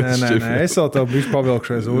Nē, es vēl tev bišķi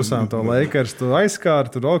pavilkšais uzsām to Lakers. Tu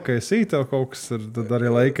aizskāri, tur tev kaut kas, tad arī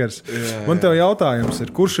Lakers. Man tev jautājums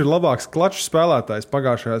ir, kurš ir labāks klačs spēlētājs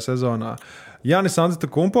pagājušajā sezonā? Jānis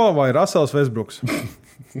Antetokumpo vai Russells Westbrooks?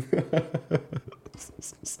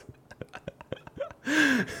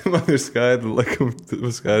 Man ir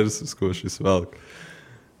skaidrs, uz ko šis velk.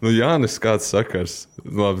 Jānis, kāds sakars?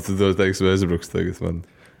 Labi, tu to teiksi Westbrooks tagad man.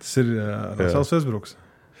 Tas ir Russells Westbrooks.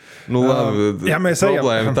 Labi,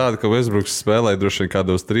 problēma tāda, ka Westbrooks spēlē droši vien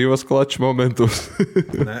kādos 3 klaču momentos.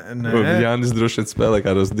 Nē. Jānis droši vien spēlē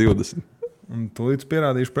kādos 20. Un tūlīt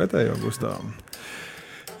pierādīšu pretējo, Gustavam.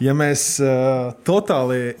 Ja mēs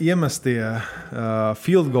totāli iemestie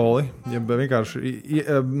field goli, ja vienkārši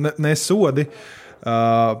nesodi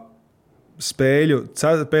spēļu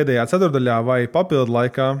pēdējā ceturdaļā vai papildu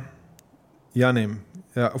laikā, Janim,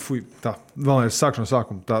 vēlreiz sākšu no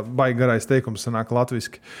sākuma, tā baigi garais teikums sanāk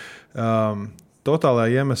latviski, totālajā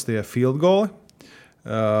iemestie field goli,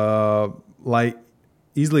 lai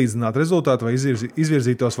izlīdzinātu rezultātu vai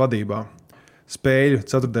izvirzītos vadībā. Spēļu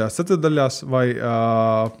 4. ceturdaļās vai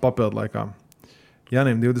papildu laikā.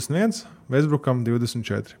 Janim 21, Westbrookam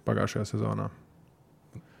 24 pagājušajā sezonā.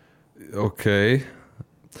 Ok.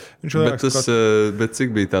 Bet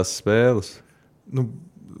cik bija tās spēles?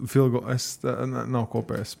 Nav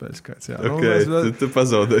kopējais spēļu skaits. Jā. Ok, tu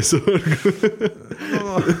pazaudēji sorgu.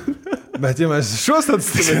 Bet, ja mēs šo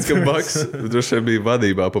statistiku... Tāpēc, ka Baks droši vien bija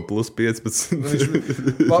vadībā pa plus 15.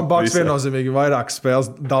 Baks viennozīmīgi vairākas spēles,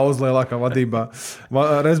 daudz lielākā vadībā.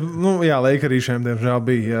 Leikarīšiem, diemžēl,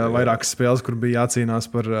 bija vairākas spēles, kur bija jācīnās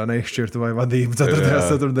par neizšķirtu vai vadību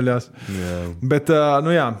ceturdaļās. Bet,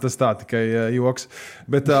 tas tā tikai joks.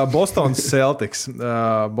 Bet Bostonas Celtics.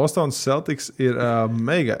 Bostonas Celtics ir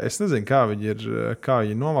mega. Es nezinu, kā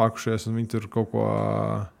viņi novākušies, un viņi tur kaut ko...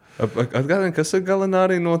 Atgādini, kas ar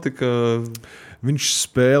Galinārī notika? Viņš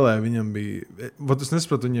spēlē, viņam bija, es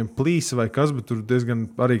nesapratu, viņiem plīsa vai kas, bet tur diezgan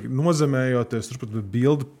arī nozemējoties, tur pat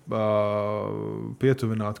bildi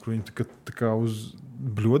pietuvināt, kur viņi tā kā uz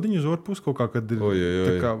bļodiņu uz otru pusi kaut kā, kad ir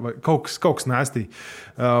tā kā, kaut kas nēstī.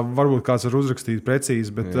 Varbūt kāds var uzrakstīt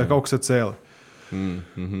precīzi, bet kaut kas ar cēli.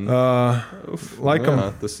 Laikam,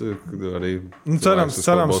 tas ir arī cerams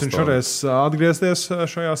viņš varēs atgriezties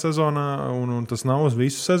šajā sezonā, un tas nav uz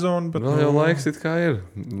visu sezonu. Bet, jau laiks it kā ir.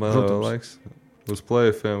 Laiks. Uz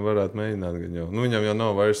play-offiem varētu mēģināt gan jau. Viņam jau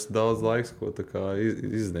nav vairs daudz laiks, ko tā kā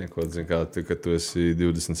izniekot. Kad tu esi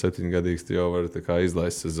 27 gadīgs, tu jau vari tā kā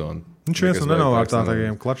izlaist sezonu. Viņš viens no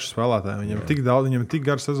nenovērtātākajiem klaču spēlētājiem. Viņam tik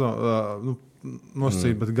gara sezona,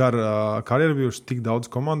 nosacīt, bet gara karjeru bijuši tik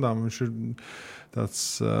daudz komandām. Viņš ir tāds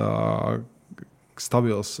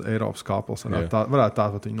stabils Eiropas kāpels. Varētu tā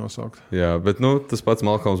pat viņu nosaukt. Jā, bet tas pats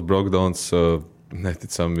Malcolms Brogdons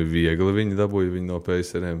neticami viegli viņi dabūja viņu no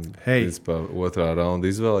Paceriem. Līdz pa otrā raunda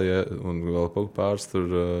izvēlē, un vēl pāris tur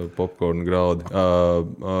popkornu graudi.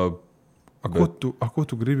 Ko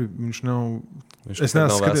tu gribi? Viņš nav... Es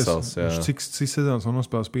neesmu skaties. Viņš cik sezonas nav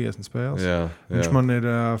nospēlējis 50 spēles. Jā. Viņš man ir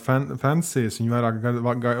fantasijas, viņu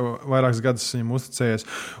vairākas gadus viņam uzticējies,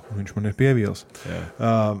 un viņš man ir pievīlis.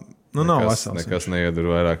 Nav vesels. Nekas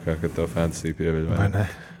neiedur vairāk, kā tev fantasija pieviļ. Vai ne?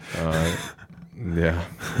 Jā,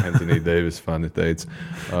 Anthony Davis fani teica.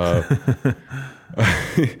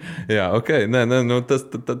 Jā, ok.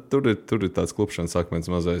 Tur ir tāds klupšanas akmens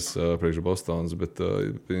mazais priekš Bostonas, bet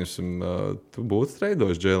tu būtu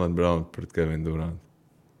treidojis Jaylen Brown pret Kevinu Durantu.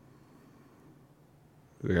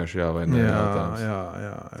 Vienkārši jā vai nē. Jā.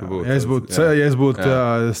 Ja es būtu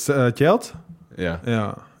ķelts? Jā.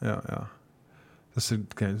 Tas ir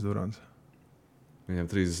Kevins Durants. Viņam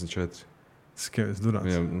 34. Kevins Durants.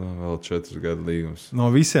 Viņam vēl 4 gadu līgums.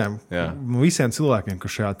 No visiem cilvēkiem,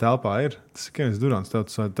 kas šajā telpā ir, tas ir Kevins Durants. Tev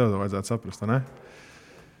vajadzētu saprast, ne?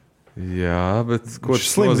 Jā, bet ko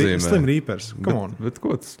tas nozīmē? Slim Reapers, come on. Bet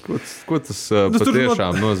ko tas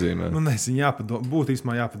patiešām nozīmē? Būtu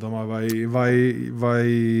īstenībā jāpadomā,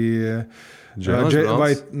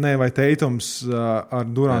 vai Teitums ar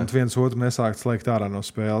Durantu viens otru nesākt slēgt ārā no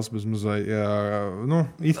spēles.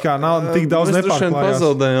 It kā nav tik daudz nepārklājās. Mēs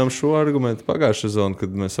pazaudējām šo argumentu pagājušā sezonā,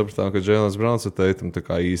 kad mēs sapratām, ka Jaylens Browns ar Teitumu tā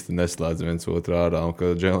kā īsti neslēdz viens otru ārā, un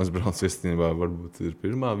ka Jaylens Browns īstenībā varbūt ir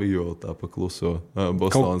pirmā viola tā pa kluso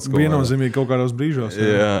Bostonas komandā. Viennozīmīgi kaut kādos brīžos.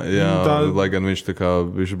 Jā, lai gan viņš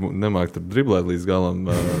nemāk tur driblēt līdz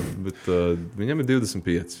galam, bet viņam ir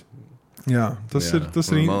 25. Jā, tas ir.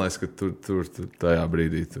 Man liekas, ka tur tajā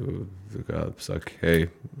brīdī tu saki,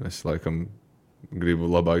 hei, es laikam gribu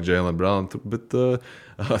labāk Jaylen Brown, bet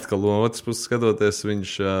atkal no otras puses skatoties,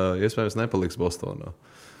 viņš iespējams nepaliks Bostonā.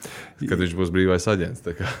 Kad viņš būs brīvais aģents.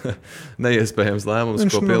 Neiespējams lēmums,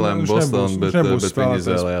 ko pielēma Boston, bet viņi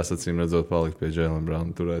izvēlējās acīm redzot palikt pie Jaylen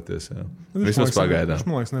Brown turēties. Vismaz pagaidām. Viņš,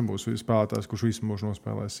 man liekas, nebūs spēlētājs, kurš visu mūžu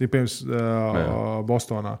nospēlēs. Ja pirms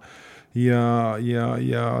Bostonā. Ja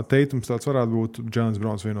Teitums tāds varētu būt, Jaylens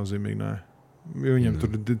Browns viennozīmīgi nē. Viņam tur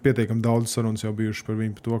ir pietiekami daudz sarunas jau bijušas par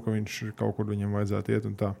viņu, par to, ka viņš kaut kur viņam vajadzētu iet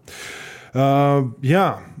un tā.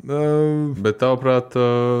 Bet tavuprāt,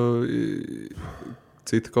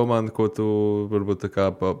 cita komanda, ko tu varbūt tā kā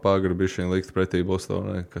pagrabišķiņ likt pretī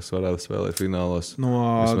Bostonai, kas varētu spēlēt finālos?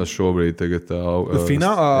 Vismaz šobrīd tagad.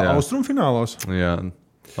 Austrumfinālos? Jā,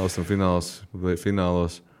 austrumfinālos.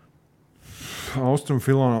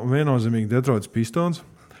 Austrumfinālā viennozīmīgi Detroits Pistons.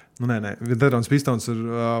 Nē, Detroits Pistons ir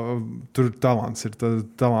tur talants. Ir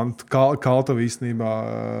talants Kaltava īstenībā,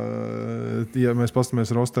 ja mēs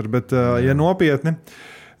pastamies rosteru. Bet, ja nopietni,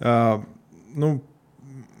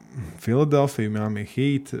 Philadelphia, Miami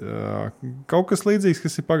Heat, kaut kas līdzīgs,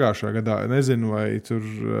 kas ir pagājušā gadā. Nezinu, vai tur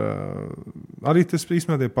arī tas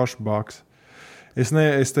īstenībā tie paši Bucks. Es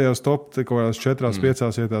tajos top kaut kādās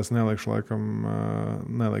 4-5 vietās nelikšu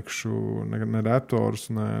ne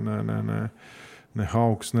Raptors, ne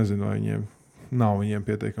Hawks. Nezinu, vai viņiem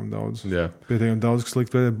pietiekami daudz. Pietiekami daudz, kas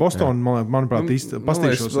likt. Boston, manuprāt,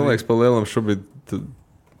 pastīšos. Man liekas, pa lielam šobrīd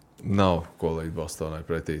Nav ko likt Bostonai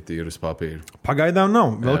pretī tīru uz papīru. Pagaidām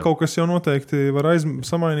nav. Vēl kaut kas jau noteikti var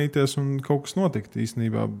samainīties un kaut kas notikt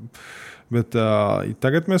īstenībā. Bet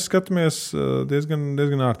tagad mēs skatāmies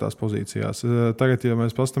diezgan ārtās pozīcijās. Tagad, ja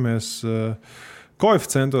mēs pastamies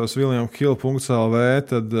koeficientos williamhill.lv,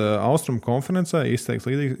 tad Austrumu konferencē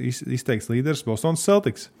izteikts līderis Bostonas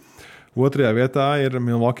Celtics. Otrajā vietā ir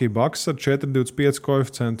Milwaukee Bucks ar 4,25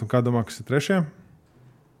 koeficientu. Un kā domā, kas ir trešajā?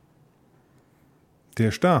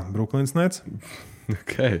 Tieši tā, Brooklyns Nets.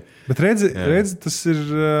 Okay. Bet redzi, tas ir.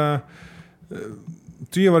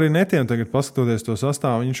 Tu jau arī netiem tagad paskatoties to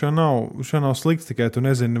sastāvu. Viņš jau nav slikts, tikai tu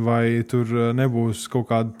nezini, vai tur nebūs kaut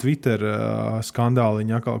kāda Twitter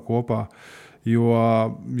skandāliņa atkal kopā. Jo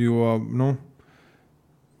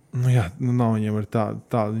nav viņiem ir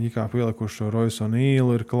tāda kā pielikuši šo Royce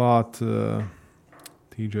O'Neal ir klāt,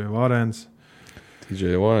 TJ Warrens.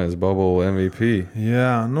 TJ Warrens, Bubble MVP.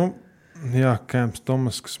 Jā, Kemps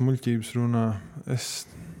Tomas, kas muļķības runā.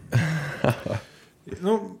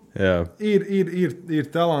 Ir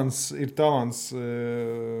talants.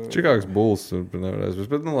 Čikāgas Bulls nevarēs.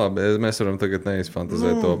 Bet labi, mēs varam tagad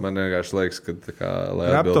neizfantazēt to. Man vienkārši liekas, ka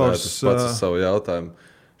lai atbildētu pats uz savu jautājumu,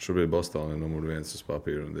 šobrīd Bostonā ir numur 1 uz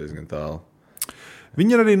papīra un diezgan tālu.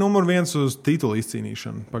 Viņi ir arī numur 1 uz titulu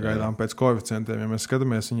izcīnīšanu pagaidām pēc koeficientiem. Ja mēs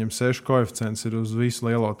skatāmies, viņiem 6 koeficients ir uz visu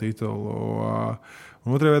lielo titulu. Un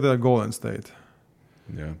otrajā vietā ir Golden State.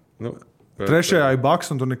 Jā. Trešajā ir Bucks,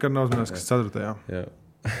 un tur nekad nav uzmanīgs, kas ceturtajā. Jā.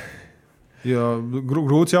 Jo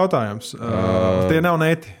grūts jautājums. Tie nav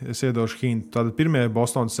neti, es iedošu hintu. Tātad pirmie ir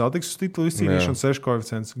Bostonas Celtics uz titulu izcīnīšanu, 6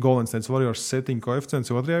 koeficients. Golden State Warriors 7 koeficients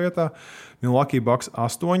otrajā vietā. Milwaukee Bucks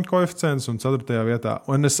 8 koeficients un ceturtajā vietā.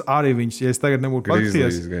 Un es arī viņus, ja es tagad nebūtu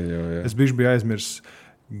paskatījies, es biju aizmirsis.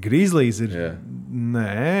 Grizzlies ir... Yeah.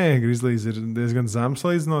 Nē, Grizzlies ir diezgan zems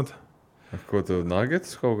līdzinot. Ko tu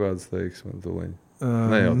Nuggets kaut kādas teiks?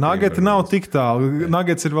 Nuggets nav tik tālu.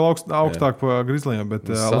 Nuggets ir vēl augstāk par Grizzlyiem, bet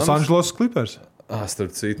Los Angeles Clippers.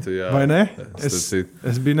 Starp citu, jā. Vai ne? Es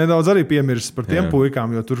biju nedaudz arī piemirsis par tiem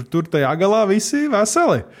puikām, jo tur tajā galā visi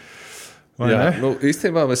veseli.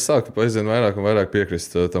 Īstenībā mēs sāktu aizvien vairāk un vairāk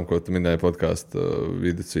piekrist tam, ko tu minēji podkāstu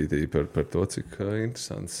viducītī par to, cik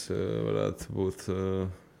interesants varētu būt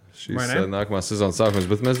šīs nākamās sezonas sākums.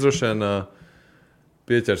 Bet mēs droši vien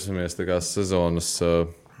pieķersimies sezonas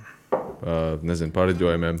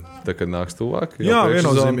pareģojumiem, kad nāks tuvāk. Jā,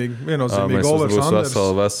 viennozīmīgi overs, unders.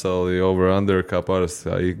 Būs veseli over-under, kā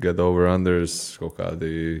parasti ik gada over-unders, kaut kādi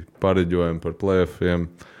pareģojumi par playoffiem,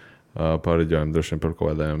 pareģojumi droši vien par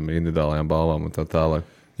kaut kādām individuālajām balvām un tā tālāk.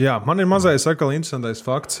 Jā, man ir mazais atkal interesantais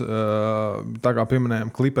fakts, tā kā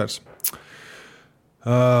pieminējām Clippers.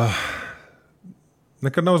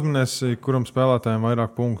 Nekad nav uzmanēs, kuram spēlētājiem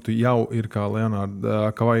vairāk punktu jau ir kā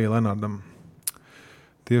Kavaji Lenardam.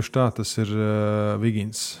 Tieši tā, tas ir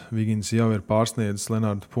Vigins. Vigins jau ir pārsniedzis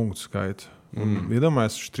Lenardu punktu skaitu.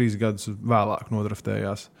 Iedomājies, viņš 3 gadus vēlāk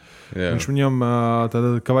nodraftējās. Yeah. Viņš viņam, tad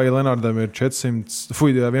Kavaji Lenardam ir 11,100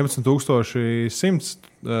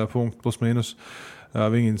 punktu plus mīnus.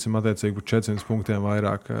 Vigins ir attiecīgi par 400 punktiem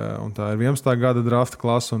vairāk. Un tā ir 11. gada drafta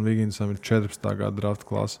klasa un Viginsam ir 14. gada drafta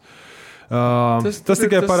klasa. Tas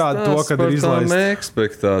tikai parāda to, ka ir izlaists. Tas par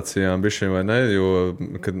ekspektācijām bišķiņ vai ne, jo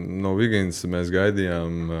kad no Vigins mēs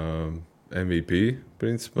gaidījām MVP,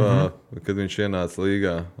 principā, kad viņš ienāca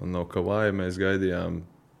līgā, un no Kavaja mēs gaidījām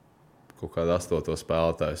kaut kādu 8.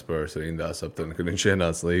 spēlētāju Spurs rindās aptuveni, kad viņš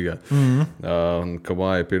ienāca līgā.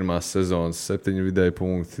 Kavaja pirmās sezonas 7 vidēji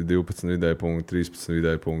punkti, 12 vidēji punkti, 13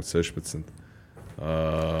 vidēji punkti, 16.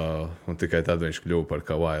 Un tikai tad viņš kļuva par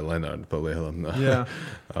Kavaju Lenardu pa lielam.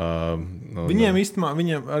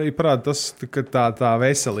 Viņiem arī parāda tas, ka tā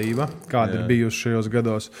veselība, kāda ir bijusi šajos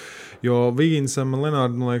gados. Jo Viginsam un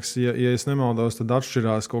Lenardu, man liekas, ja es nemaldos, tad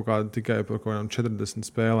atšķirās kaut kāda tikai par kaut kādām 40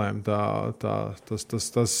 spēlēm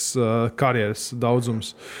tas karjeras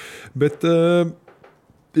daudzums. Bet,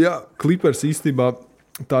 Clippers īstenībā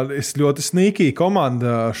tā ir ļoti sneaky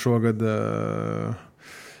komanda šogad.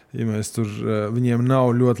 Ja mēs tur, viņiem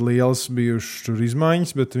nav ļoti liels bijuši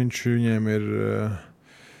izmaiņas, bet viņiem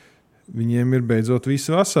ir beidzot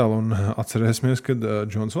visi veseli. Un atcerēsimies, kad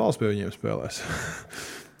Džons Valls pie viņiem spēlēs.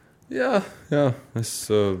 Jā.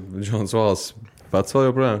 Džons Valls pats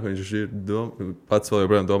vēl joprojām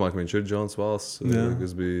domā, ka viņš ir Džons Valls,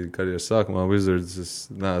 kas bija karjeras sākumā Wizards.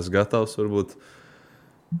 Es neesmu gatavs varbūt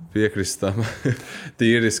piekrist tam.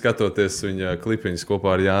 Tīri skatoties viņa klipiņus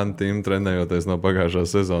kopā ar Jānu Timu, trenējoties no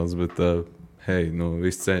pagājušās sezonas, bet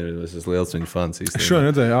viss ceņš, es esmu liels viņa fans īstenībā. Es šodien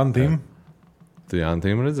redzēju Jānu Timu. Tu Jānu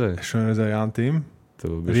Timu redzēji? Es šodien redzēju Jānu Timu. Tu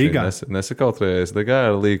Rīgā. Nesakautrējies, tā kā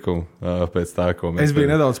ar līkumu pēc tā, ko mēs... Es biju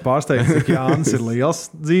nedaudz pārsteigts, cik Jānis ir liels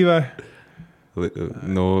dzīvē.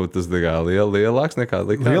 Tas lielāks nekā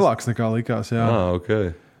likās? Lielāks nekā likās, jā. Okay.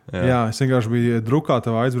 Jā, es vienkārši biju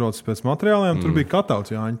Drukātavā aizbraucis pēc materiāliem. Tur bija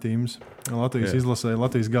katauts Jāņa Tīms. Latvijas izlasēja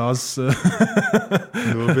Latvijas gāzes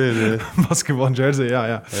basketbola džersī.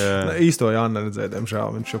 Jā. Īsto Jānu neredzēju, diemžēl.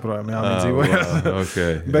 Viņš joprojām dzīvojas.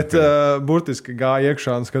 Bet burtiski gāja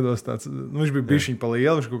iekšā un skatos tāds. Viņš bija bišķiņ pa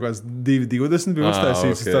lielu, viņš kaut kāds 2,20 bija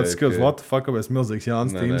uztaisīts. Es tāds skatos, what the fuck, kāpēc milzīgs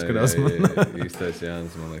Jānis Tīms, kadās man. Īstais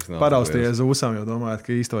Jānis, man liekas, nav. Paraustījies ūsām, jo domājat, ka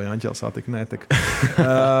īsto Jāņķeli satika netika.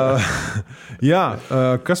 Jā,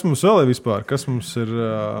 kas mums vēl ir vispār? Kas mums ir?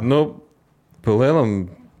 Pa lielam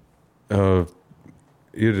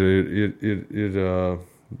ir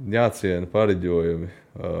jāciena pareģojumi,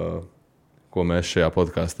 ko mēs šajā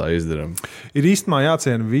podkāstā izdarām. Ir īstenībā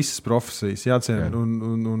jāciena visas profesijas, jāciena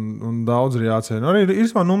un daudz ir jāciena. Arī ir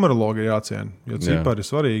īstenībā numerologi jāciena, jo cipari ir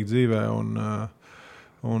svarīgi dzīvē un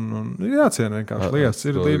ir jāciena vienkārši lietas.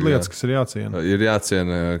 Ir lietas, kas ir jāciena. Ir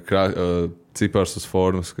jāciena cipars uz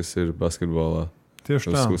formas, kas ir basketbolā.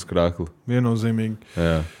 Tieši tā. Uz krāklu. Viennozīmīgi.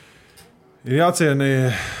 Jā. Ir jāciena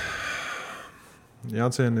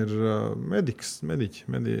ir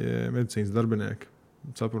medicīnas darbinieki.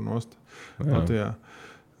 Cepurnost. Latvijā.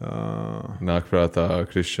 Nāk prātā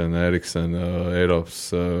Kristiāna Eriksena Eiropas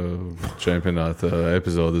čempionāta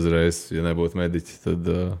epizode uzreiz. Ja nebūtu mediķi, tad...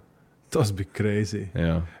 Tas bija crazy.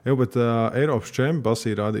 Jā. Bet Eiropas čempi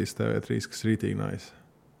basīja rādījis TV3, kas rītīgi nice.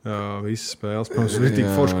 Visas spēles. Protams, rītīgi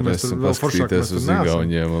forši, ka mēs tur vēl foršāk mēs tur neesam.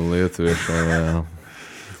 Igauniem un lietuviešiem.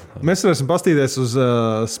 Mēs varēsim pastīties uz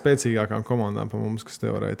spēcīgākām komandām pa mums, kas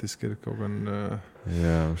teorētiski ir kaut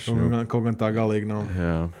gan tā galīgi nav.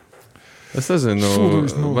 Jā. Es nezinu,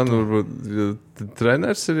 man varbūt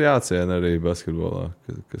treneris ir jāciena arī basketbolā,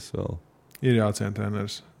 kas vēl? Ir jāciena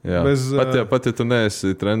treneris. Jā. Pat ja tu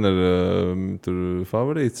neesi treneru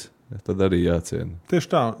favorīts, tad arī jāciena. Tieši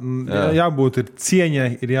tā. Jābūt ir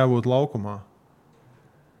cieņai, ir jābūt laukumā.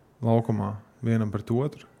 Vienam pret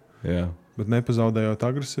otru. Jā. Bet nepazaudējot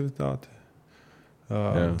agresivitāti.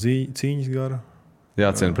 Cīņas garu.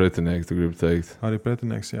 Jāciena pretinieki, tu gribi teikt. Arī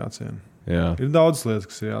pretinieks jāciena. Jā. Ir daudz lietas,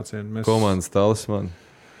 kas ir jāciena. Komandas talismani.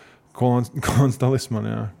 Komandas talismani,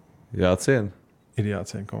 jā. Jāciena? Ir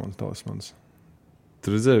jāciena komandas talismanis.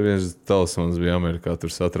 Tur redzēju, viens talismans bija Amerikā, tur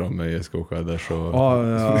satraumējies kaut kādā šovā.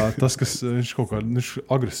 Jā, tas, kas viņš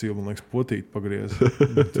agresīvi, man liekas, potīt pagriez.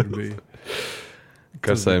 Tur bija.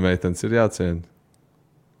 Karsai meitenes ir jāciena?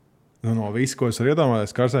 No visu, ko es varu iedomāties,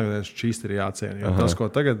 karsai meitenes čīsti ir jāciena. Jo tas, ko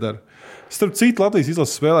tagad dara. Starp citu, Latvijas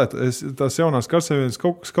izlases spēlēt, tās jaunās karsai meitenes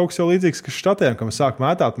kaut kas jau līdzīgs, kas štatiem, kam sāk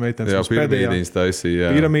mētāt meitenes. Jā, piramīdiņas taisīja.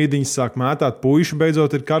 Piramīdiņas sāk mētāt, puiši beidzot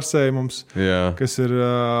ir karsēji mums, kas ir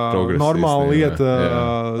normāla lieta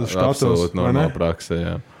štatos. Absolūti normāla prakse,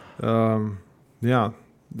 jā. Jā,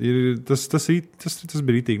 tas bija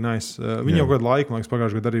rītīgi nice. Viņi jau kādu laiku, man liekas,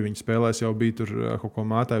 pagājušajā gadā arī viņi spēlēs, jau bija tur kaut ko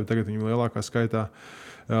mētāju, tagad viņi lielākā skaitā.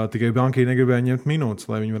 Tikai Banki negribēja ņemt minūtes,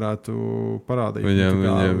 lai viņi varētu parādīt.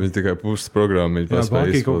 Viņi tikai puses programmu paspēja.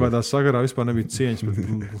 Banki kaut kādā sagarā vispār nebija cieņas pret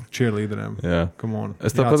cheerleaderiem.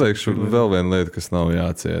 Es tā pateikšu vēl vienu lietu, kas nav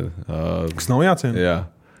jāciena. Kas nav jāciena? Jā.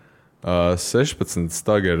 16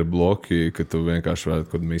 stagera bloki, ka tu vienkārši varētu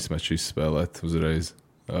kaut kādu mismeču izspēlēt uzreiz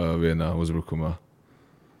vienā uzbrukumā.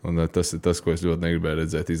 Un tas ir tas, ko es ļoti negribēju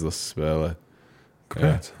redzēt izlases spēlē.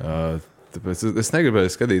 Kāpēc? Tāpēc es negribēju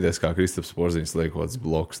skatīties, kā Kristaps Porziņš liek kaut kāds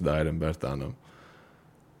bloks Dairam Bertānam.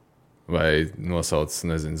 Vai nosauc,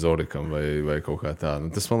 nezinu, Zorikam vai kaut kā tā.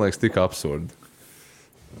 Tas, man liekas, tik absurdi.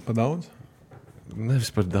 Par daudz? Nevis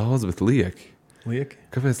par daudz, bet lieki. Lieki?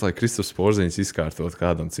 Kāpēc, lai Kristaps Porziņš izkārtot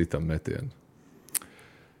kādam citam metienu?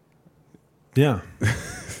 Jā.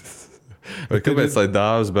 Vai kāpēc, lai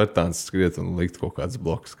Dāvis Bertāns skriet un likt kaut kāds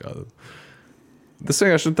bloks kādam? Tas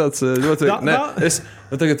vienkārši ir tāds ļoti...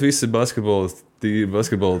 Tagad visi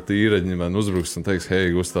basketbola tīreģi man uzbruks un teiks,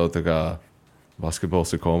 hei, Gustav, tā kā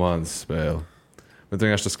basketbols ir komandas spēle. Bet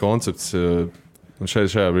vienkārši tas koncepts, un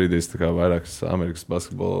šajā brīdī es tā kā vairākas Amerikas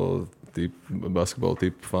basketbola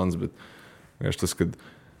tipu fans, bet vienkārši tas, kad,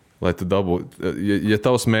 lai tu dabūtu, ja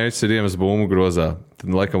tavs mērķis ir iemest bumbu grozā, tad,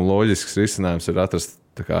 laikam, loģisks risinājums ir atrast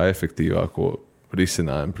tā kā efektīvāko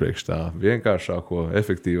risinājumu priekš tā, vienkāršāko,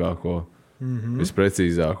 efektīvāko,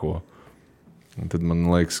 visprecīzāko. Un tad man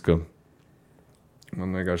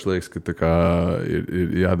vienkārši liekas, ka tā kā ir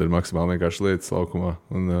jādara maksimāli vienkārši lietas laukumā.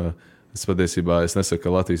 Un es patiesībā nesaku, ka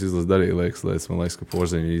Latvijas izlase darīja lietas. Man liekas, ka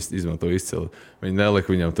Porziņš izmanto izcili. Viņi nelika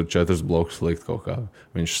viņam tur 4 blokus likt kaut kā.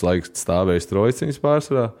 Viņš stāvēja trojciņas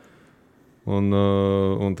pārsvarā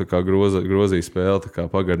un tā kā grozīja spēli, tā kā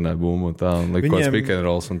pagarināja bumbu un tā, un lika kaut kāds pick and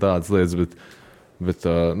rolls un tādas lietas, Bet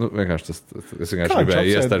vienkārši es vienkārši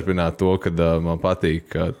gribēju iestarpināt to, ka man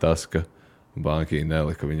patīk tas, ka Banki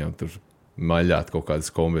nelika viņam tur maļāt kaut kādas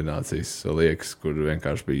kombinācijas liekas, kur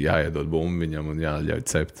vienkārši bija jāiedod bumbu viņam un jāļauj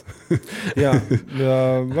cept. Jā,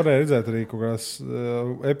 varēja redzēt arī kaut kādās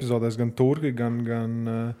epizodēs gan turki, gan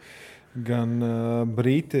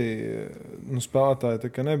brīti spēlētāji, tā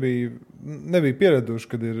kā nebija pieraduši,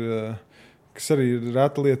 kad ir, kas arī ir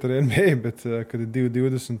reta lieta ar NBA, bet kad ir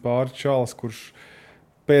 2,20 pāri čalis, kurš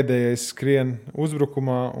pēdējais skrien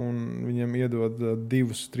uzbrukumā un viņam iedod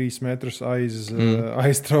 2-3 metrus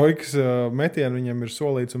aiz trojkas metienu, viņam ir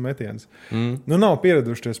solīts un metiens. Nu, nav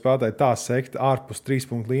pieraduši tie spēlētāji tā sekt ārpus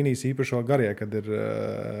 3-punktu līnijas, īpaši vēl garie, kad ir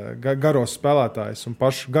garos spēlētājs un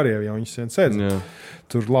paši garie jau viņus vien sēdz.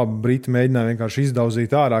 Tur labi, briti mēģināja vienkārši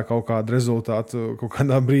izdauzīt ārā kaut kādu rezultātu kaut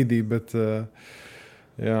kādā brīdī, bet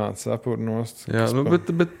jā, sapurnost. Jā, nu,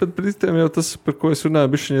 bet Britiem jau tas, par ko es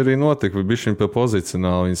runāju, bišķiņi arī notika, vai bišķiņi pa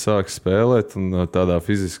pozicionāli viņi sāka spēlēt, un tādā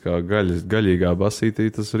fiziskā gaļīgā basītī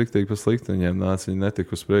tas riktīgi pa slikti viņiem nāca, viņi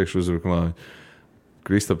netika uz priekšu uzbrukumā.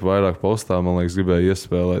 Kristapa vairāk postā, man liekas, gribēja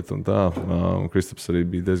iespēlēt un tā, un Kristaps arī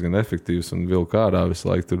bija diezgan efektīvs un vilka ārā visu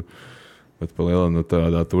laiku tur. Bet pa lielam,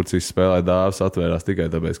 tādā Turcijas spēlē dāvas atvērās tikai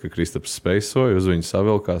tāpēc, ka Kristaps spēsoja, uz viņu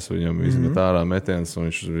savilkās, viņam izmet ārā metiens, un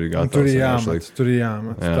viņš bija gatavs. Tur ir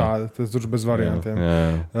jāmet. Tāda, tas tur bez variantiem.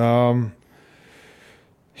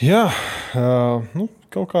 Nu,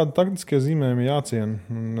 kaut kāda taktiskie zīmējumi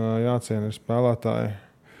jāciena ir spēlētāji.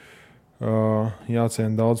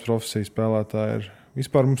 Jāciena daudz profesiju spēlētāji.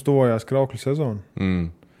 Vispār mums tuvojās kraukļu sezona.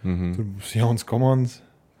 Tur būs jaunas komandas.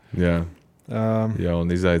 Jā,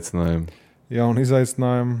 jauni izaicinājumi.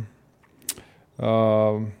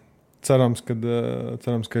 Cerams, ka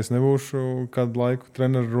es nebūšu kādu laiku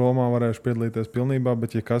treneru Romā, varēšu piedalīties pilnībā,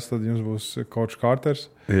 bet ja kas, tad jums būs Coach Carters.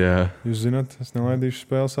 Jā. Jūs zināt, es nelaidīšu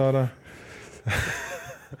spēles ārā.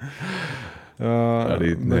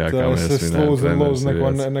 Arī, kā es lūdzu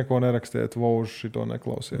neko nerakstiet, Vauž šito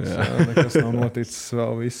neklausies. Nekas nav noticis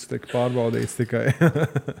vēl, viss tiek pārbaudīts tikai.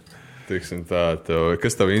 Kas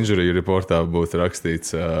tev injury reportā būtu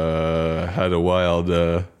rakstīts? Had a wild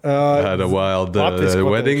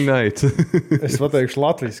wedding night. Es pateikšu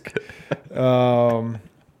latviski.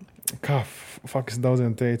 Kā es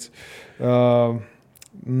daudziem teicu?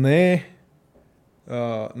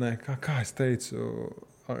 Kā es teicu?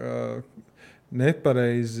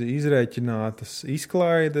 Nepareizi izrēķinātas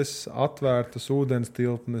izklaides, atvērtas ūdens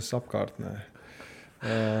tilpnes apkārtnē.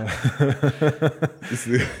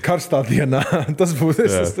 Karstā dienā tas būtu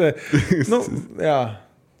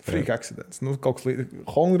freak accidents, kaut kas līdzīgs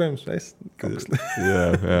Holmgrams,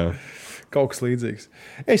 kaut kas līdzīgs.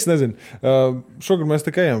 Es nezinu, šogad mēs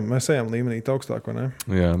tā ejam, mēs ejam līmenī augstāk, vai ne?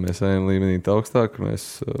 Jā, mēs ejam līmenī augstāk,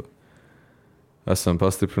 mēs esam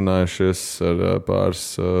pastiprinājušies ar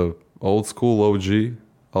pāris old school OG,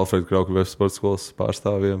 Alfreda Krauka Web sporta skolas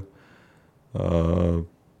pārstāvjiem.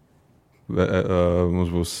 Mums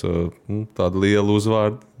būs tāda liela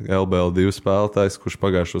uzvārda LBL2 spēlētājs, kurš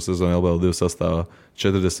pagājušo sezonu LBL2 sastāvā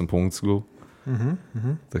 40 punktus guva.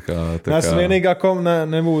 Vienīgā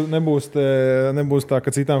nebūs tā, ka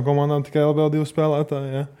citām komandām tikai LBL2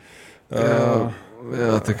 spēlētāji.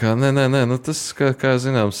 Jā, tā kā nē. Nu, tas, kā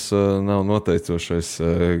zināms, nav noteicošais.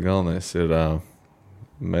 Galvenais ir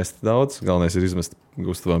mest daudz. Galvenais ir izmest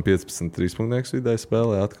Gustavam 15 3-punktniekus vidēji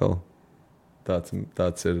spēlē atkal. Tas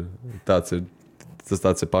ir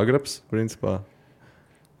pagrabs, principā.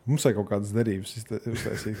 Mums vajag kaut kādas derības,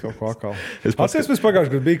 uztaisīt kaut ko akālu. Atceries, mēs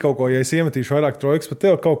pagājuši gadu bija kaut ko, ja es iemetīšu vairāk trojkas, pat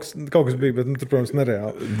tev kaut kas bija, bet tur, protams,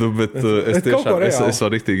 nereāli. Es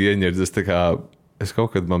varu riktīgi ieņirds. Es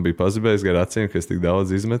kaut kad man bija pazibējis gar acīm, ka es tik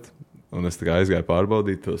daudz izmetu. Un es aizgāju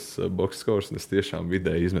pārbaudīt tos box scores, un es tiešām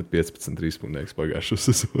vidēji izmetu 15 3-punktniekus pagājušo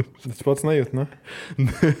sezonu. Tas pats nejūt, ne?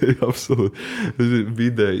 Nē, absolūti.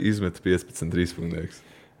 Vidēji izmetu 15 3-punktniekus.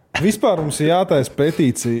 Vispār mums ir jātaisa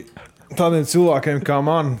petīcija tādiem cilvēkiem kā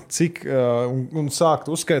man, cik un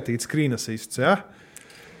sākt uzskaitīt screen assists, ja?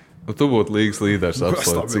 Nu, tu būtu līgas līderis,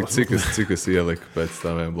 absolūti. Cik es ieliku pēc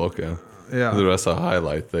tādiem blokiem? Jā. Tur esā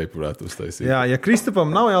highlight teipu varētu uztaisīt. Jā, ja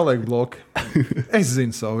Kristapam nav jāliek bloki, es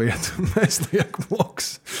zinu savu vietu, es lieku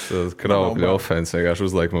bloks. Kraukļa offense vienkārši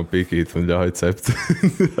uzliek man pikīt un ļauj cept.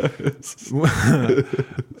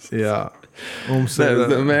 Jā.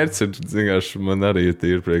 Mērķis ir, vienkārši man arī ir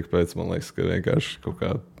tīri prieka pēc, man liekas, ka vienkārši kaut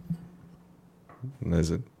kā,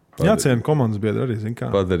 nezinu. Jāciena komandas biedri arī, zin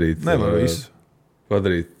kā. Nevar visu.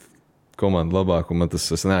 Padarīt komandu labāk, un man tas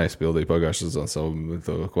neaizpildīja pagājušā sezonā savu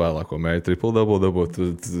vēlāko mērķi triple-double dabūt.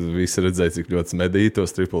 Visi redzēja, cik ļoti medīja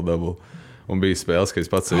tos triple-double. Un bija spēles, ka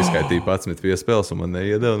es pats sev izskaitīju 11 piespēles, un man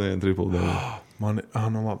neiedeva nevienu triple-double. Labi,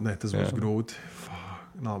 tas būs grūti.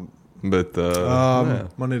 Bet,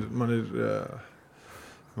 man ir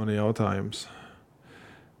Man ir jautājums.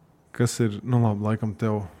 Kas ir, labi, laikam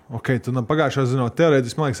tev... Ok, tu pagājušā zinot,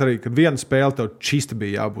 teorētiski, man liekas arī, kad viena spēle tev čista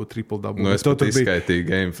bija jābūt triple-double. Es pat izskaitīju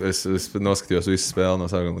game. Es noskatījos visu spēli no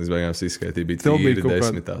sākuma līdz beigām. Es izskaitīju, bija tīri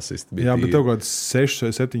 10. Jā, bet tev kaut kāds 6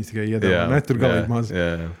 vai 7 tikai iedeva. Ne, tur galīgi maz.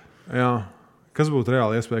 Jā. Kas būtu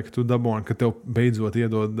reāli iespēja, ka tu dabūni, ka tev beidzot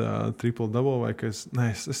iedod triple-double vai ka es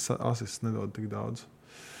asists nedodu tik daudz?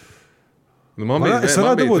 Man bija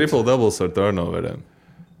triple-doubles ar turnoveriem.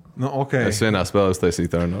 Okay. Es vienā spēlē uztaisīju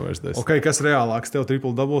turnovers. Okay, kas reālāks? Tev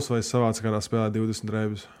triple-doubles vai savāc kādā spēlē 20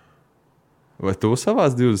 reibus? Vai tu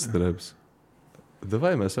savāc 20 reibus?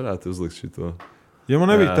 Vai mēs varētu uzlikt šito? Ja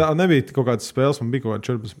man nebija kaut kādas spēles, man bija kaut kāda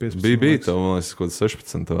 14, 15. Bija tev, man liekas, kaut kāds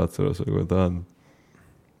 16 tev atceros vai kaut tādu.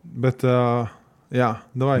 Bet... Jā,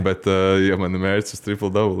 davai. Bet, ja man ir mērķis uz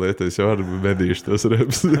triple-double lietu, es jau arī medīšu tos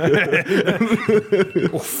reps.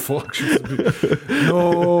 Fuck, šis bija.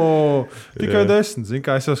 Tikai 10. Zini,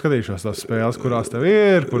 kā es jau skatīšos tās spēles, kurās tev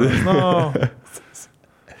ir, kurās nav.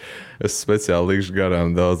 Es speciāli likšu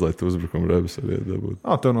garām daudz, lai tu uzbrukumu reps arī dabūtu.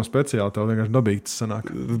 Tev no speciāli, tev vienkārši dabīgi tas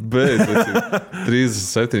sanāk. Bet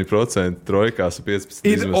 37% trojkās 15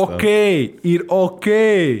 izmestām. Ir ok.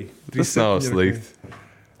 Tas nav slikti.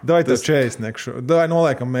 Davai tev 40 nekšu. Davai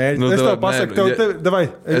noliekam mērķi. Es tev pasaku, davai.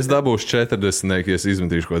 Es dabūšu 40, ja es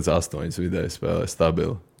izmetīšu kaut kāds 8 vidēji spēlē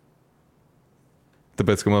stabili.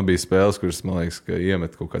 Tāpēc, ka man bija spēles, kuras, man liekas, ka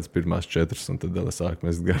iemet kaut kāds pirmās 4 un tad vēl sāk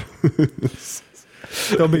mest garu.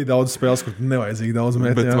 Tev bija daudz spēles, kur nevajadzīgi daudz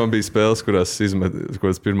met. Bet man bija spēles, kurās izmet kaut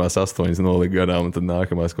kāds pirmās 8 nolika garām un tad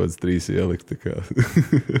nākamās kaut kāds 3 ielikt.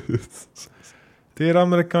 Tie ir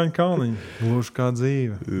amerikāņu kalniņi. Gluži kā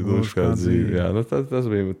dzīve. Jā,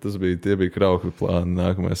 tie bija kraukļu plāni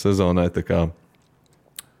nākamajā sezonai. Tā kā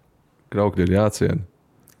kraukļi ir jāciena.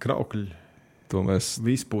 Kraukļi. To mēs...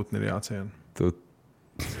 Vispūtni ir jāciena.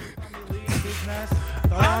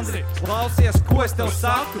 Andri, klausies, ko es tev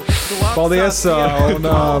saku? Paldies un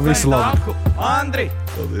visu labu. Andri,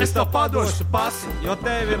 es tev padošu pasi, jo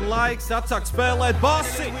tev ir laiks atsākt spēlēt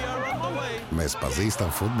basi. Mēs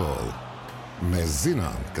pazīstam futbolu. Mēs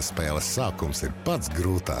zinām, ka spēles sākums ir pats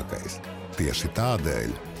grūtākais. Tieši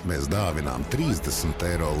tādēļ mēs dāvinām 30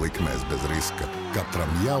 eiro likmēs bez riska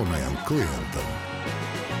katram jaunajam klientam.